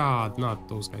god, not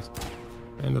those guys.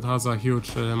 And it has a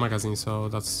huge magazine, so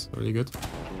that's really good.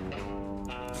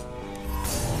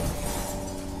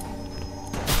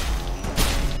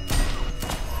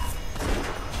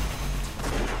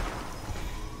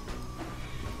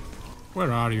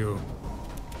 Where are you?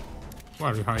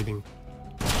 Where are you hiding?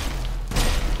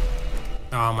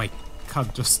 Oh my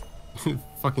god, just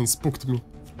fucking spooked me.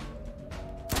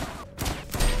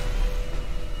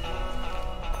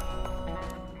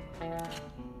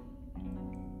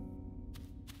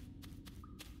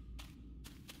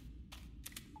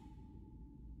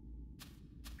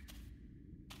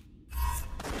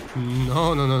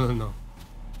 No.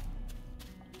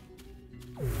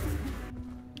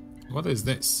 What is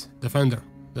this? Defender.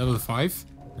 Level 5?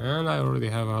 And I already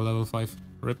have a level 5.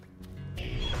 RIP.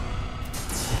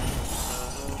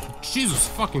 Jesus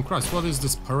fucking Christ, what is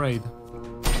this parade?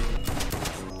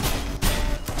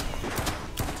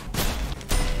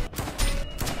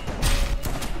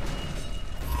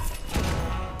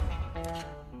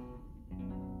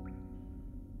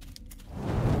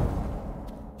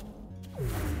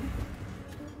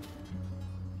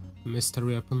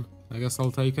 Mystery weapon. I guess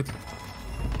I'll take it.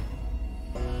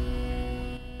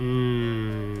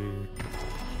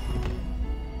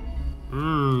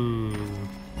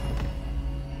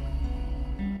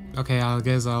 Okay, I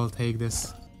guess I'll take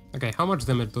this. Okay, how much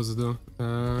damage does it do?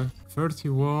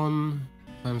 31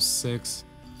 times 6.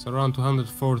 So around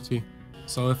 240.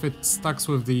 So if it stacks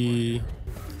with the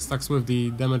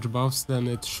damage buffs, then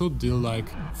it should deal like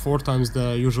 4 times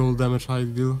the usual damage I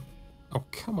deal. Oh,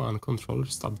 come on, controller,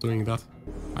 stop doing that.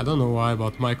 I don't know why,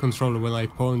 but my controller, when I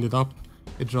point it up,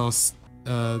 it just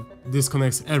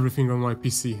disconnects everything on my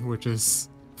PC, which is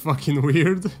fucking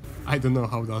weird. I don't know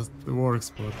how that works,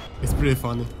 but it's pretty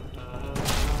funny.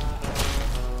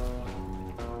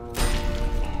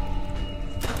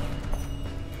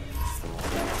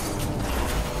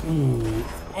 Ooh,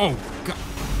 oh god.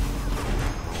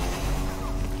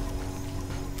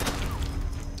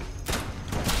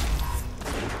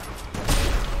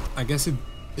 I guess it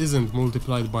isn't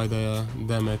multiplied by the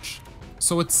damage,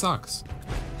 so it sucks.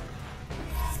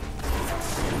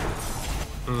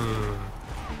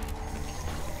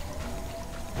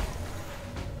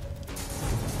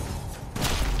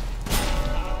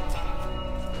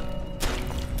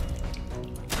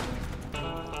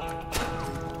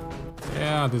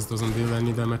 Yeah, this doesn't deal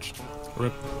any damage.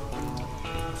 RIP.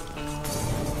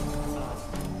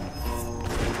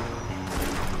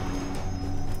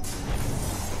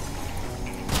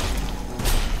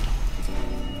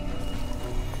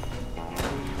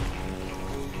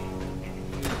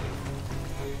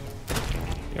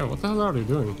 Yeah, what the hell are you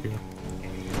doing here?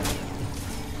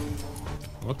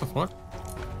 What the fuck?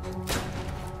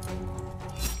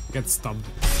 Get stabbed.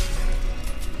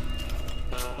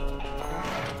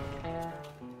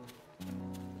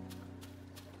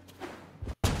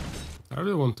 I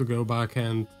really want to go back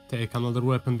and take another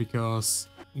weapon because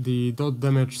the dot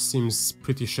damage seems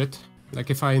pretty shit. Like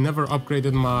if I never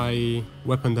upgraded my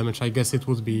weapon damage, I guess it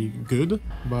would be good,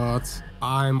 but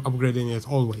I'm upgrading it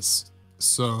always.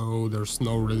 So there's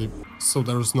no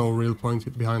real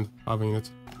point behind having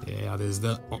it. Yeah, this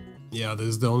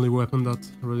is the only weapon that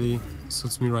really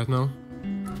suits me right now.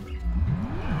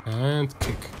 And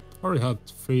kick. Already had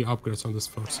 3 upgrades on this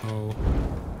floor, so...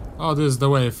 Oh, this is the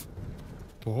wave.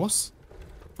 Boss?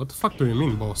 What the fuck do you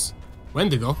mean, boss?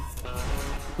 Wendigo?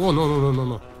 Oh,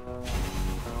 no.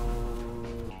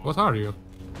 What are you?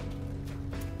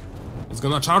 It's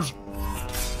gonna charge?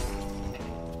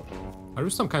 Are you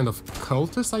some kind of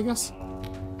cultist, I guess?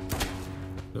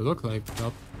 You look like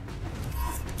that.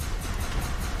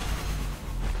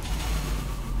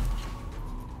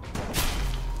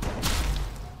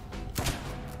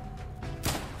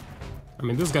 I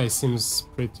mean, this guy seems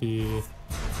pretty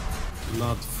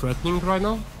not threatening right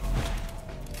now.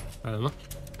 I don't know.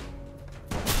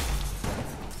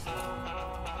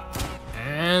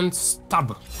 And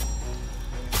stab.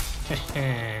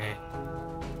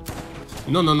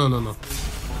 No.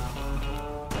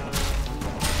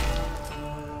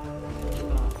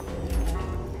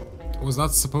 Was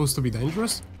that supposed to be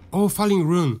dangerous? Oh, falling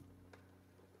rune.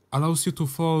 Allows you to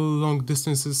fall long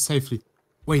distances safely.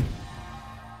 Wait,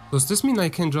 does this mean I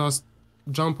can just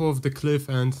jump off the cliff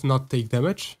and not take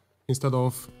damage, instead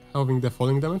of having the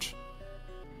falling damage.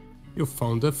 You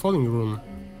found the falling rune.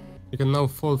 You can now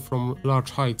fall from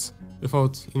large heights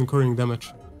without incurring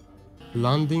damage.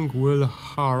 Landing will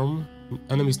harm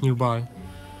enemies nearby.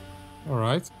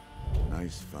 Alright.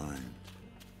 Nice find.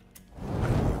 I'll be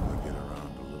able to get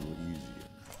around a little easier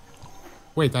now.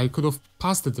 Wait, I could have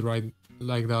passed it right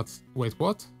like that. Wait,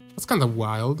 what? That's kinda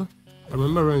wild. I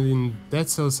remember in Dead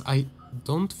Cells, I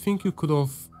don't think you could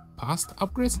have passed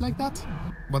upgrades like that?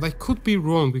 But I could be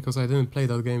wrong because I didn't play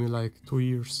that game in like 2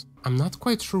 years. I'm not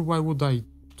quite sure why would I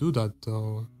do that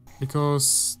though.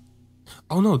 Because...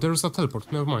 oh no, there's a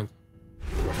teleport, never mind.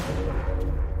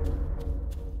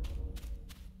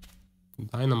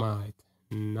 Dynamite.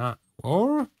 Nah.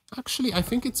 Or... actually, I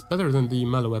think it's better than the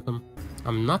melee weapon.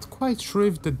 I'm not quite sure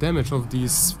if the damage of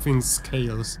these things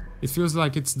scales. It feels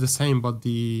like it's the same, but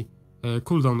the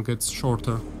cooldown gets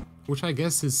shorter. Which I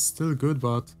guess is still good,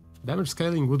 but damage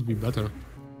scaling would be better.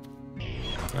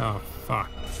 Oh, fuck.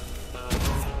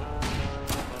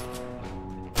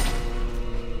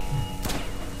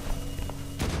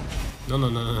 No, no,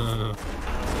 no, no, no, no.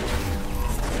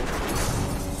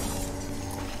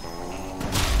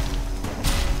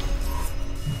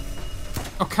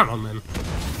 Oh, come on, man.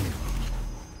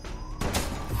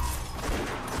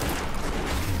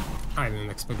 I didn't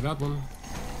expect that one.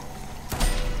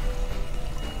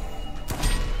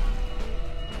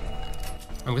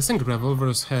 I'm guessing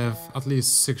revolvers have at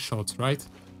least 6 shots, right?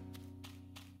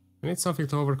 I need something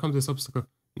to overcome this obstacle.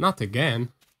 Not again.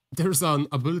 There's an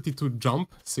ability to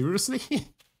jump? Seriously?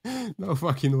 No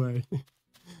fucking way.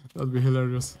 That'd be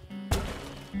hilarious.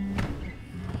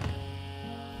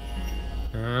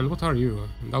 And what are you?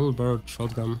 Double barreled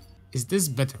shotgun. Is this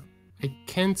better? I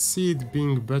can't see it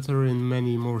being better in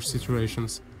many more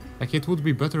situations. Like, it would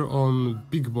be better on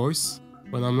big boys,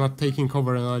 when I'm not taking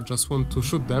cover and I just want to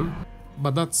shoot them.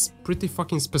 But that's pretty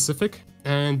fucking specific,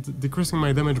 and decreasing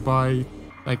my damage by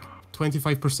like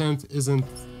 25% isn't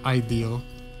ideal,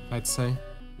 I'd say.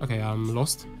 Okay, I'm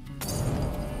lost.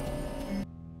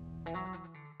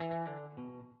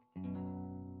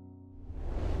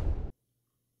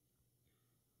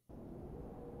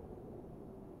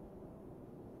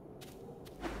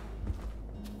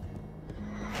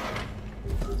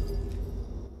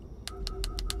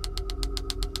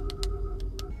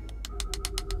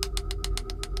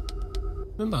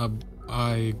 And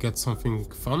I get something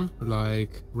fun,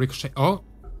 like ricochet. Oh,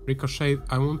 ricochet.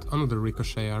 I want another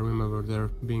ricochet. I remember there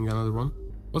being another one.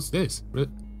 What's this?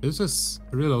 This is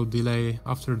reload delay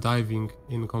after diving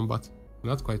in combat.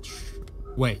 Not quite sure.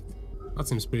 Wait, that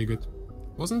seems pretty good.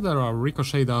 Wasn't there a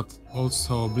ricochet that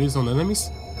also bleeds on enemies?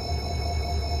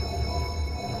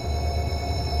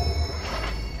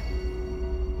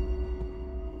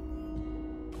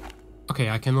 Okay,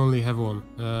 I can only have one.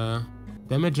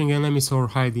 Damaging enemies or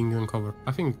hiding in cover.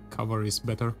 I think cover is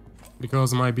better,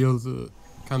 because my build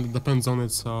kinda depends on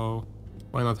it, so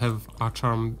why not have a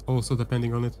charm also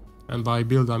depending on it? And by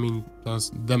build I mean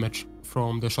does damage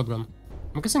from the shotgun.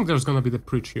 I'm guessing there's gonna be the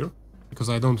preach here, because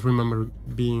I don't remember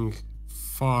being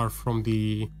far from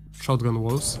the shotgun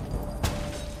walls.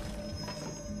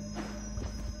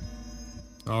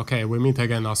 Okay, we meet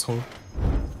again, asshole.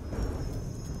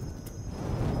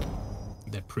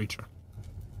 The preacher.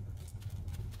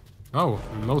 Oh,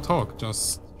 no talk,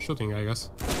 just shooting, I guess.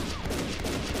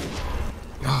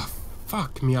 Ah,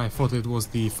 fuck me, I thought it was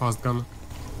the fast gun.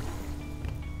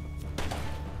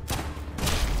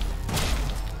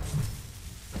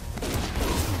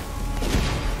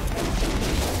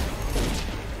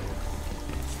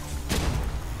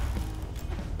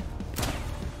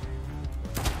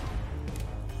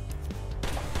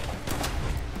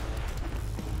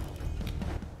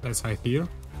 Let's hide here.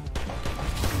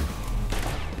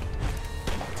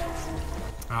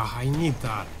 Ah, I need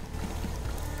that.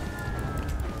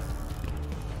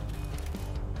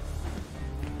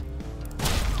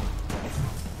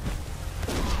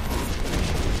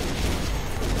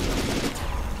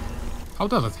 How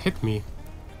did that hit me?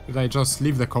 Did I just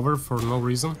leave the cover for no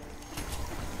reason?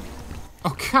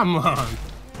 Oh, come on!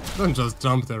 Don't just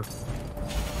jump there.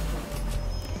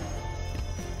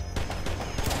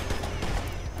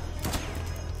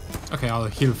 Okay, I'll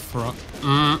heal for a...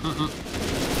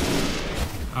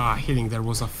 Ah, healing there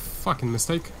was a fucking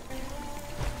mistake.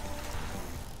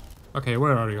 Okay,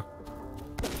 where are you?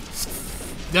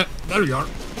 There you are.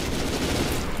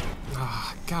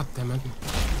 Ah, god damn it.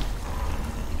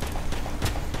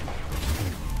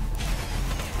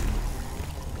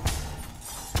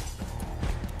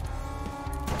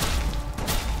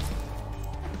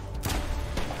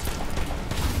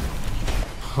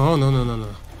 Oh, no, no, no, no.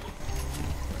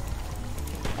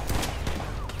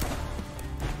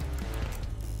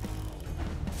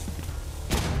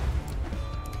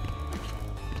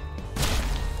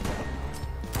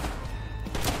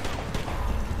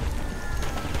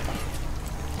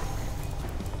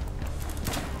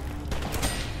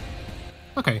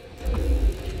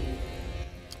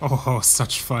 Oh,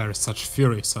 such fire, such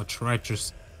fury, such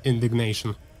righteous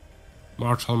indignation.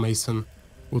 Marshal Mason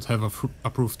would have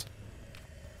approved.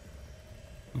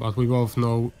 But we both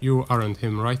know you aren't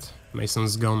him, right?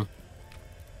 Mason's gone.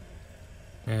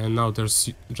 And now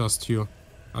there's just you.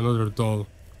 Another doll.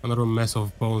 Another mess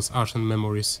of bones, ash and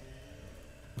memories.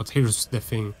 But here's the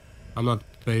thing. I'm not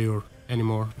Bayou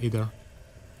anymore either.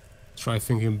 Try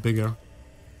thinking bigger.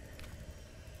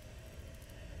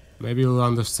 Maybe you'll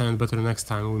understand better next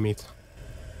time we meet.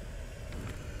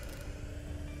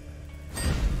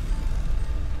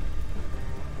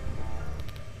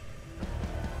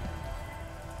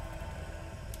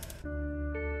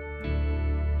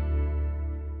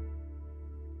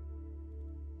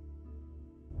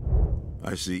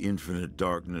 I see infinite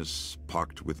darkness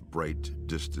pocked with bright,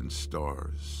 distant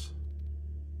stars.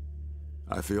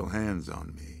 I feel hands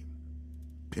on me,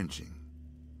 pinching,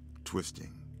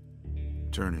 twisting,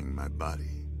 turning my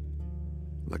body,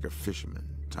 like a fisherman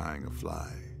tying a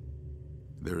fly.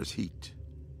 There is heat,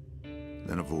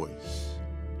 then a voice.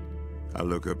 I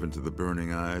look up into the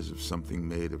burning eyes of something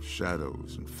made of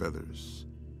shadows and feathers.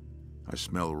 I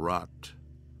smell rot.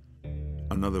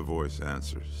 Another voice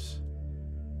answers.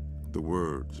 The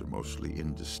words are mostly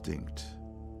indistinct,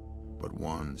 but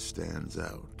one stands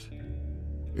out.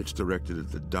 It's directed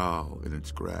at the doll in its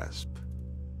grasp.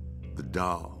 The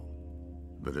doll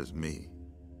that is me.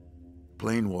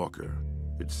 Planewalker,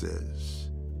 it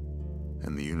says,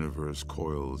 and the universe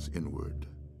coils inward.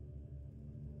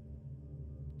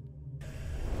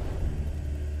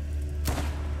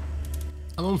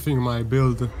 I don't think my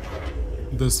build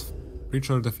this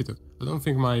creature defeated. I don't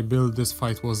think my build this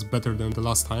fight was better than the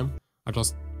last time. I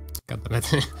just... God damn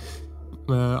it.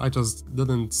 I just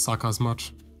didn't suck as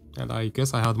much. And I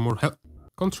guess I had more health.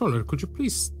 Controller, could you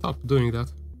please stop doing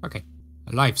that? Okay.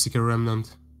 A Life Seeker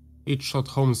Remnant. Each shot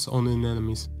homes on in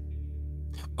enemies.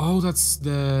 Oh, that's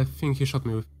the thing he shot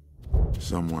me with.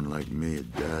 Someone like me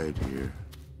had died here.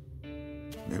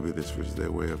 Maybe this was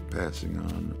their way of passing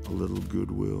on a little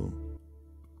goodwill.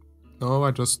 No,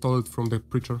 I just stole it from the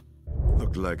preacher.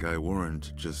 Looked like I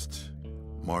weren't just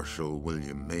Marshal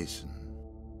William Mason.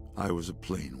 I was a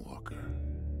planewalker.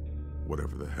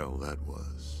 Whatever the hell that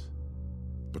was.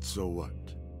 But so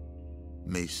what?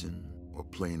 Mason or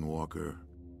planewalker?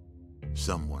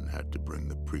 Someone had to bring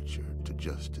the preacher to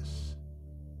justice.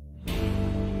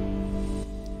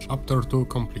 Chapter 2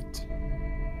 complete.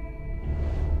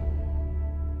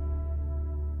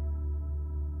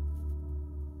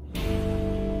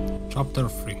 Chapter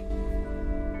 3.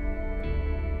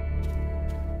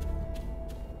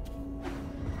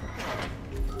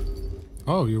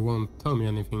 Oh, you won't tell me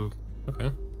anything.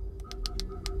 Okay.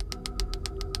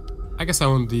 I guess I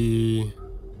want the...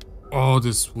 Oh,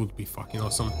 this would be fucking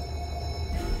awesome.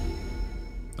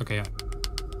 Okay, yeah.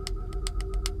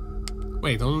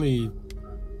 Wait, only...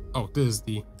 Oh, this is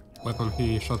the weapon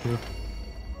he shot me with.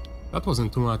 That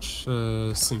wasn't too much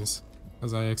sins,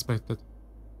 as I expected.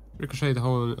 Ricochet the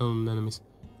whole on enemies.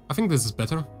 I think this is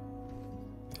better.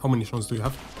 How many shots do you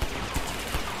have?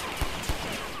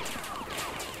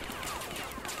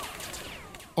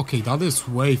 Okay, that is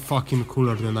way fucking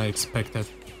cooler than I expected.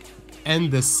 And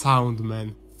the sound,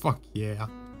 man. Fuck yeah.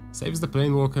 Saves the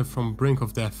planewalker from brink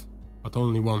of death, but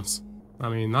only once. I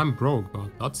mean, I'm broke, but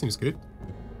that seems good.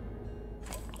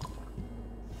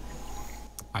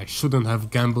 I shouldn't have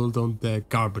gambled on the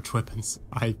garbage weapons.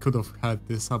 I could have had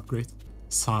this upgrade.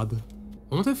 Sad.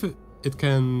 I wonder if it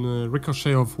can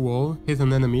ricochet off wall, hit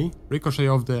an enemy, ricochet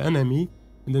off the enemy,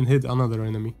 and then hit another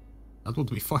enemy. That would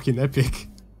be fucking epic.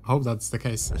 I hope that's the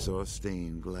case. I saw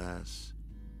stained glass,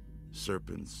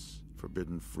 serpents,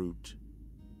 forbidden fruit,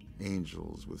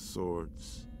 angels with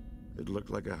swords. It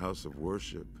looked like a house of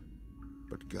worship,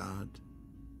 but God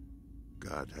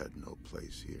had no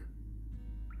place here.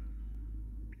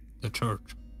 The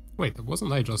church. Wait,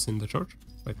 wasn't I just in the church?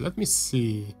 Wait, let me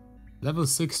see. Level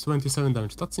 6, 27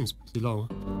 damage. That seems pretty low.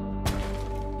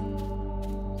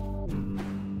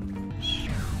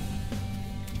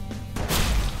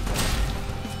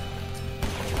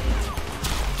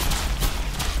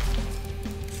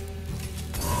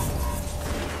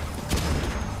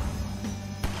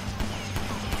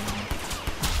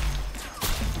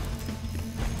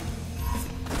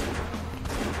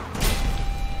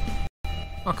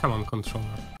 Oh, come on, controller.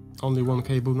 Only one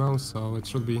cable now, so it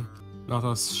should be not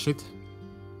as shit.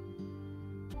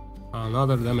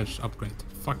 Another damage upgrade.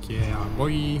 Fuck yeah,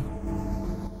 boy.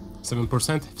 7%?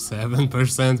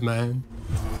 7%, man.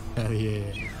 Hell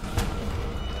yeah.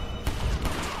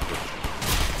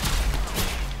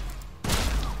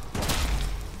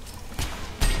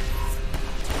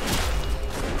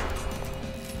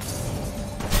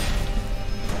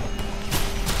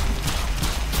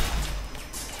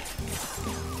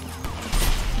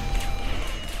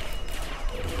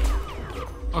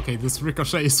 Okay, this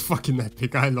ricochet is fucking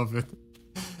epic, I love it.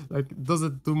 Like, does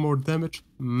it do more damage?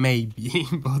 Maybe,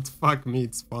 but fuck me,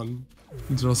 it's fun.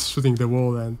 Just shooting the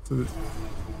wall and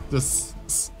just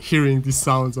hearing the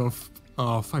sounds of...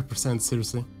 Oh, 5%,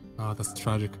 seriously. Oh, that's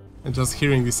tragic. And just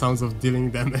hearing the sounds of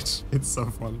dealing damage, it's so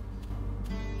fun.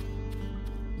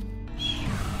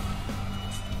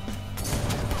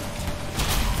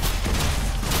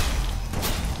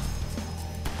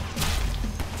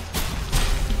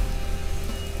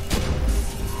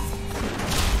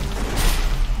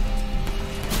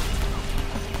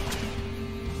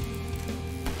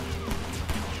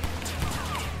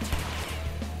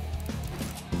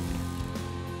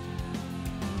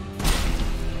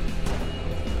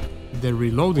 The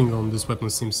reloading on this weapon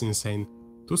seems insane.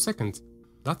 2 seconds.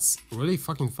 That's really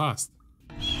fucking fast.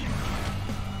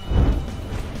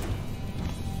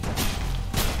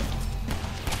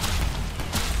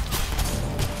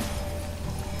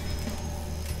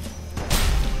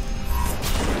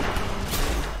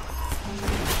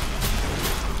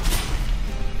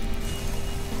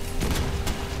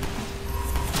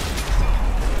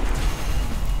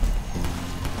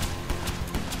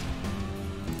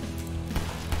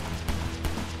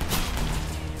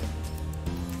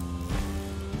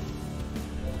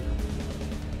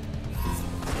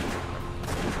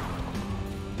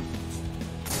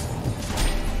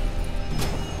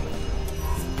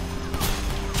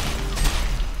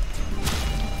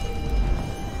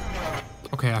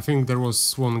 Okay, I think there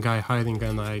was one guy hiding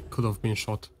and I could have been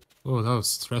shot. Oh, that was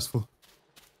stressful.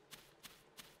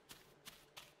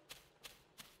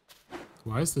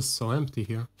 Why is this so empty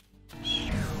here?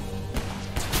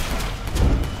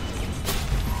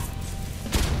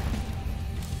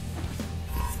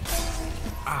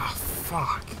 Ah,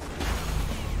 fuck.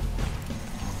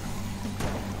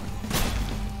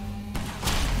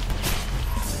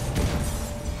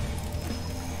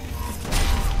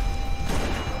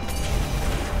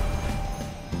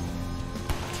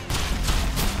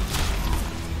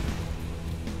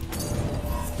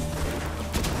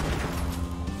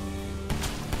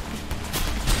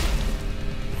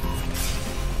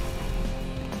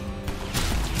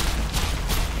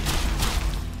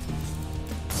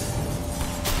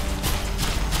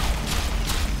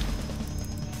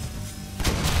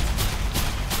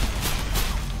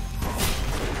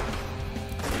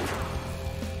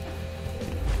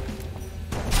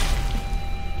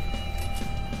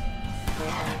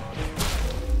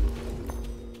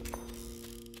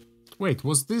 Wait,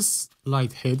 was this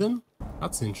light hidden?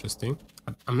 That's interesting.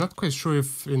 I'm not quite sure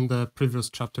if in the previous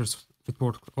chapters it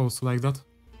worked also like that.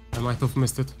 I might have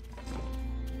missed it.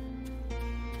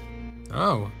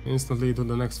 Oh, instantly to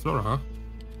the next floor, huh?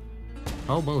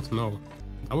 How about no?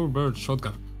 Double bird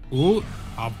shotgun. Ooh,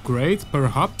 upgrade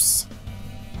perhaps?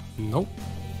 Nope.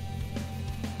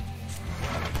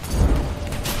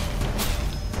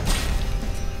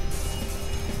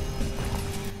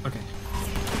 Okay.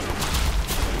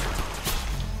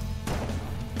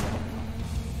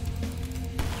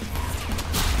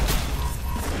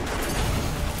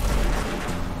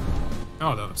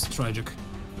 Oh, that was tragic.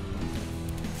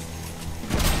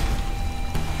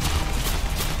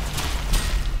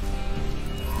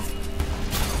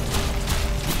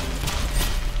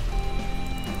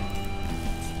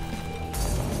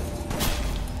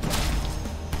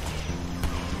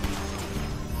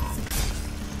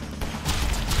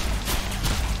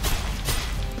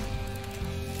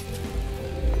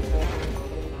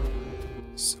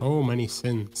 So many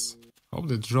sins. Hope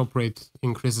the drop rate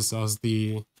increases as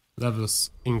the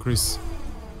levels increase.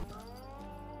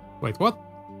 Wait, what?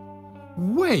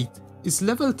 Wait, is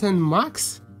level 10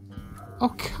 max? Oh,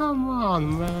 come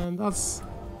on, man, that's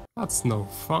no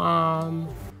fun.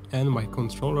 And my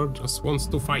controller just wants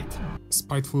to fight.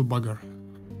 Spiteful bugger.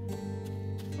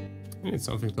 I need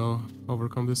something to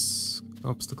overcome this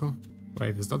obstacle.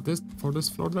 Wait, is that this for this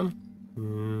floor then?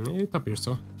 It appears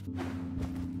so.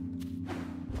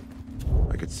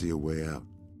 I could see a way out.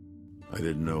 I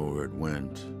didn't know where it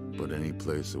went, but any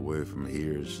place away from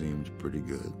here seemed pretty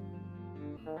good.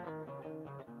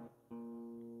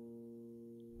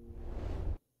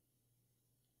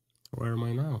 Where am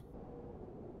I now?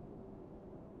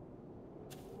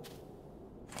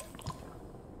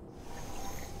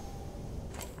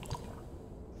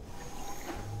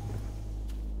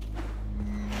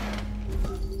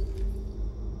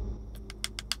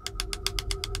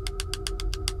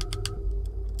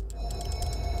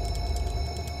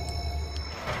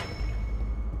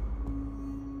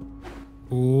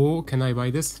 Oh, can I buy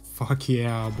this? Fuck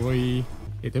yeah, boy.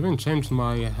 It even changed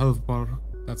my health bar.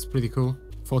 That's pretty cool.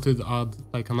 Thought it'd add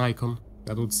like an icon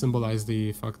that would symbolize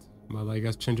the fact But I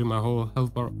guess changing my whole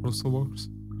health bar also works.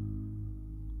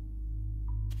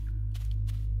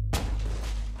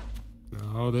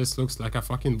 Now this looks like a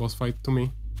fucking boss fight to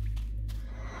me.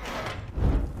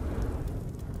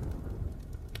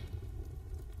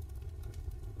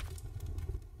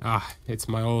 Ah, it's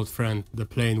my old friend, the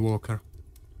Plane Walker.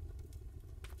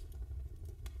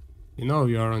 You know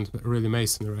you aren't really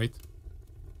Mason, right?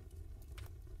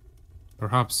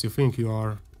 Perhaps you think you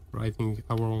are righting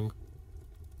a wrong.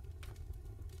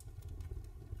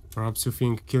 Perhaps you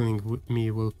think killing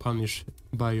me will punish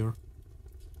Bayou.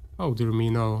 Oh dear me,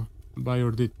 no.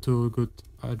 Bayou did too good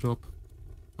a job.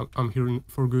 I'm here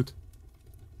for good.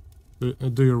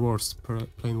 Do your worst,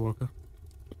 Plane Walker.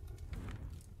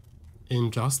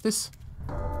 Injustice?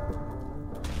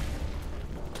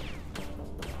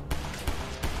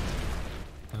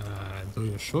 Do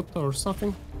you shoot or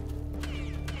something?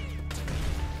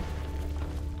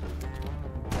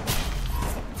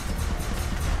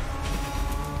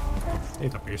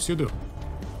 It appears you do.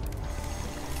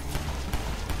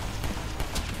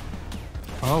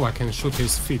 Oh, I can shoot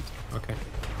his feet. Okay.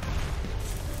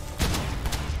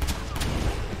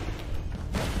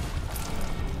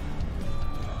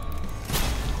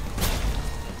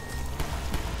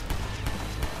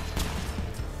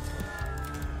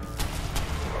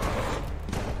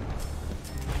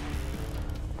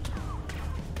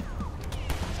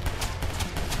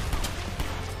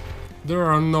 There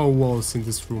are no walls in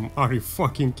this room. Are you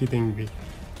fucking kidding me?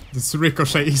 This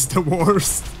ricochet is the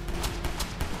worst.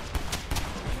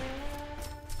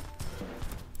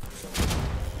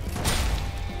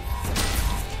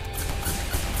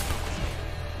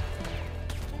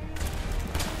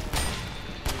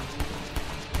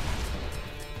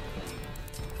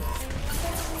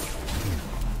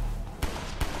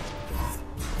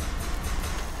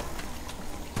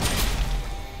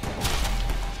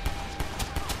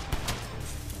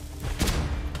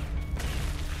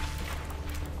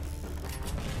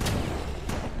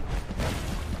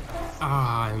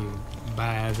 Ah, I'm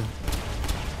bad.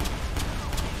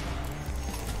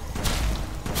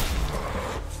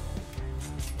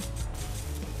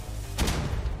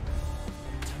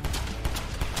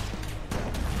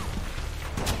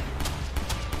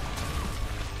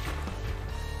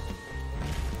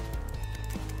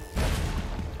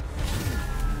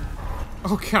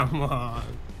 Oh, come on.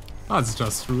 That's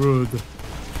just rude.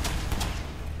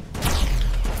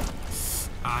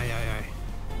 Ay, ay, ay.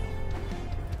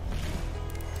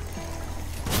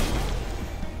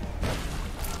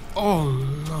 Oh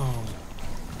no.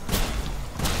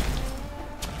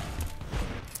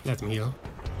 Let me heal.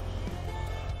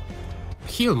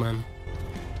 Heal, man.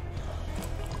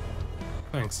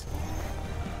 Thanks.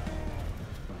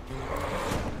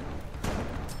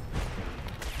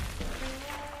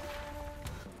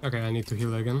 Okay, I need to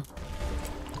heal again.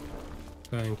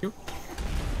 Thank you.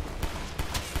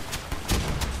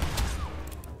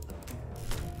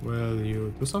 Will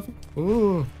you do something?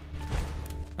 Ooh.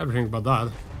 Everything but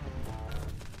that.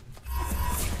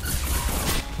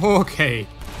 Okay.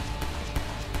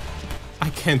 I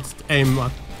can't aim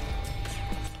at...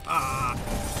 Ah.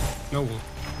 No.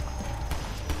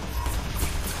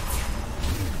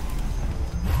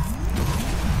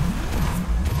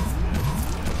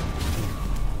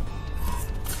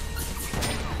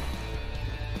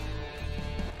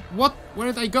 What? Where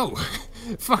did I go?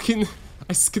 Fucking...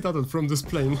 I skedaddled from this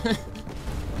plane.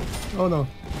 Oh no.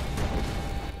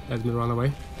 Let me run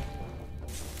away.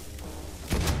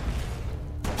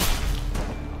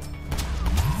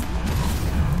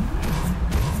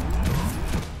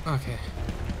 Okay.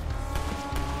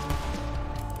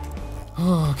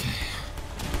 Okay.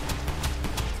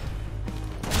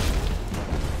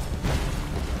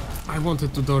 I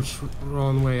wanted to dodge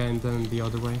one way and then the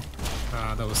other way.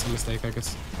 Ah, that was a mistake, I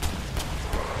guess.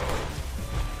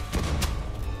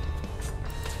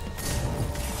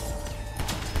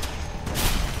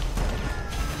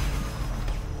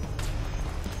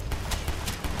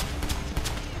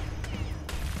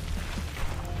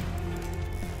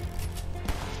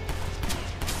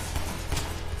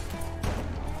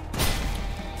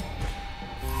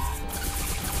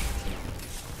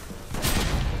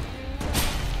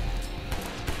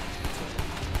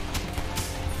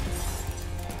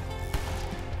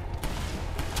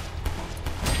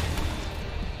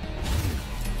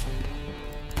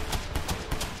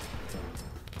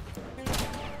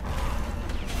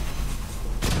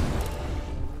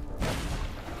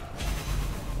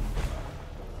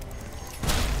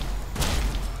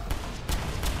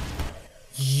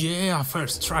 Yeah,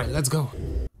 first try, let's go.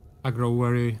 I grow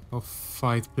wary of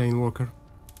fight Plane Walker.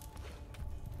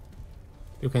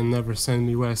 You can never send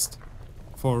me west.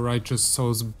 For righteous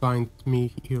souls bind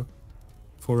me here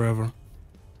forever.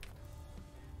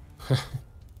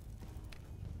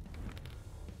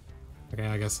 Okay,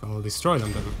 I guess I'll destroy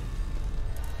them then.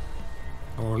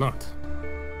 Or not.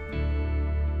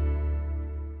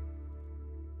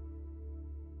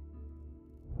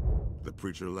 The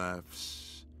preacher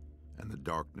laughs, and the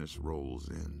darkness rolls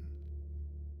in.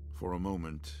 For a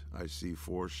moment, I see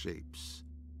 4 shapes,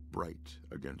 bright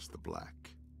against the black.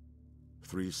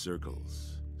 3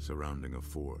 circles surrounding a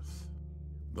 4th.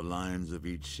 The lines of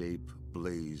each shape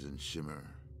blaze and shimmer,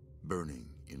 burning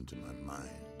into my mind.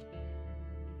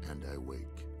 And I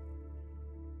wake.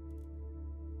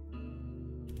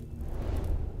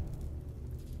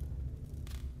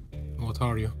 What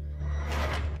are you?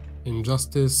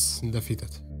 Injustice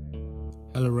defeated.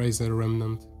 Hellraiser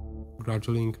remnant.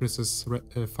 Gradually increases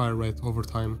fire rate over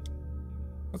time.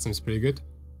 That seems pretty good.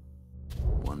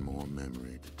 One more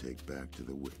memory to take back to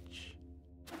the witch.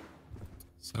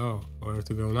 So, where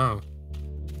to go now?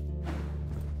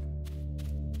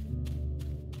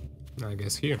 I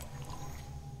guess here.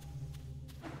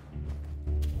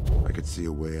 I could see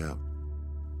a way out.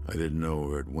 I didn't know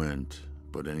where it went,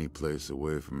 but any place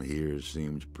away from here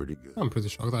seemed pretty good. I'm pretty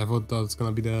shocked. I thought that's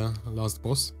gonna be the last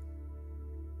boss.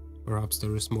 Perhaps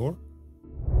there is more?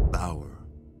 Bauer,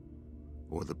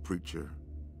 or the preacher,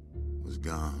 was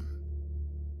gone.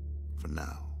 For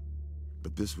now.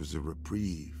 But this was a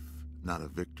reprieve, not a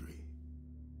victory.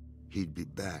 He'd be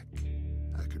back.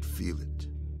 I could feel it.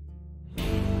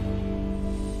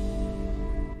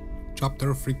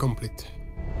 Chapter 3 complete.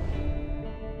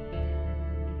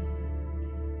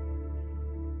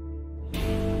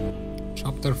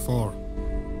 Chapter 4.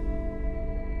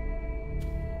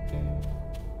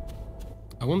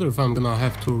 I wonder if I'm gonna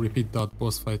have to repeat that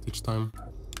boss fight each time.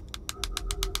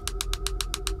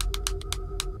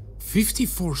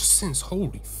 54 cents,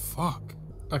 holy fuck.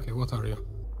 Okay, what are you?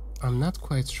 I'm not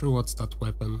quite sure what's that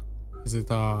weapon. Is it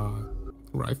a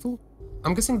rifle?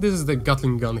 I'm guessing this is the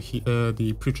Gatling gun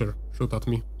the preacher shot at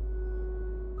me.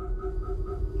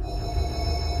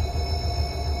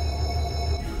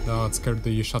 That scared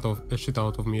the shit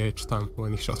out of me each time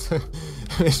when he shot.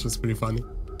 It's just pretty funny.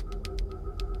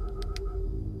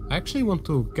 I actually want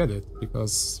to get it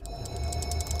because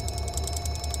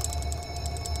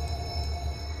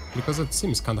it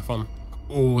seems kind of fun.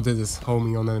 Oh, this is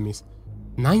homing on enemies.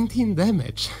 19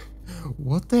 damage.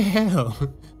 What the hell?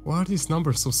 Why are these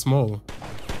numbers so small?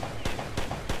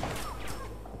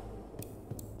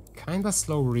 Kinda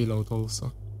slow reload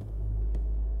also.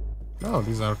 Oh,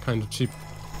 these are kinda cheap.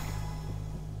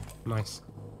 Nice.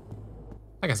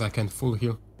 I guess I can full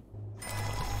heal.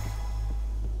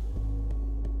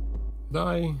 Did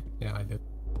I? Yeah, I did.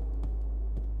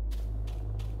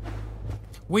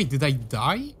 Wait, did I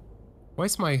die? Why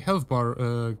is my health bar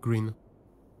green?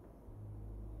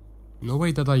 No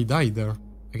way that I died there.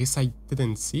 I guess I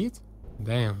didn't see it?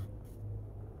 Damn.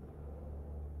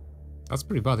 That's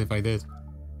pretty bad if I did.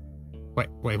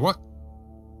 Wait, what?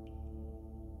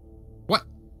 What?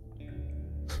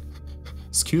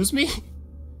 Excuse me?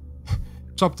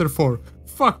 Chapter 4.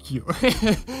 Fuck you.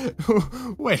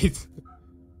 Wait.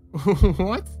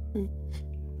 What?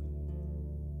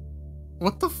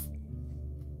 What the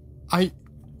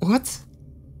what?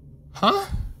 Huh?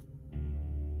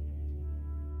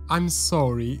 I'm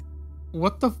sorry.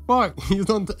 What the fuck? You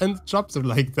don't end chapter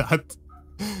like that.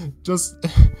 Just...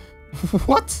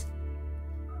 What?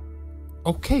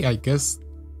 Okay, I guess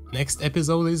next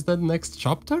episode is the next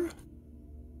chapter?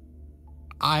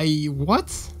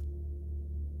 What?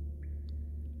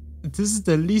 This is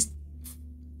the least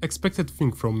expected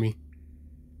thing from me.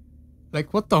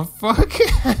 Like, what the fuck?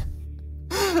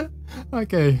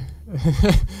 Okay.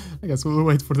 I guess we'll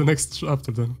wait for the next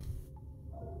chapter then.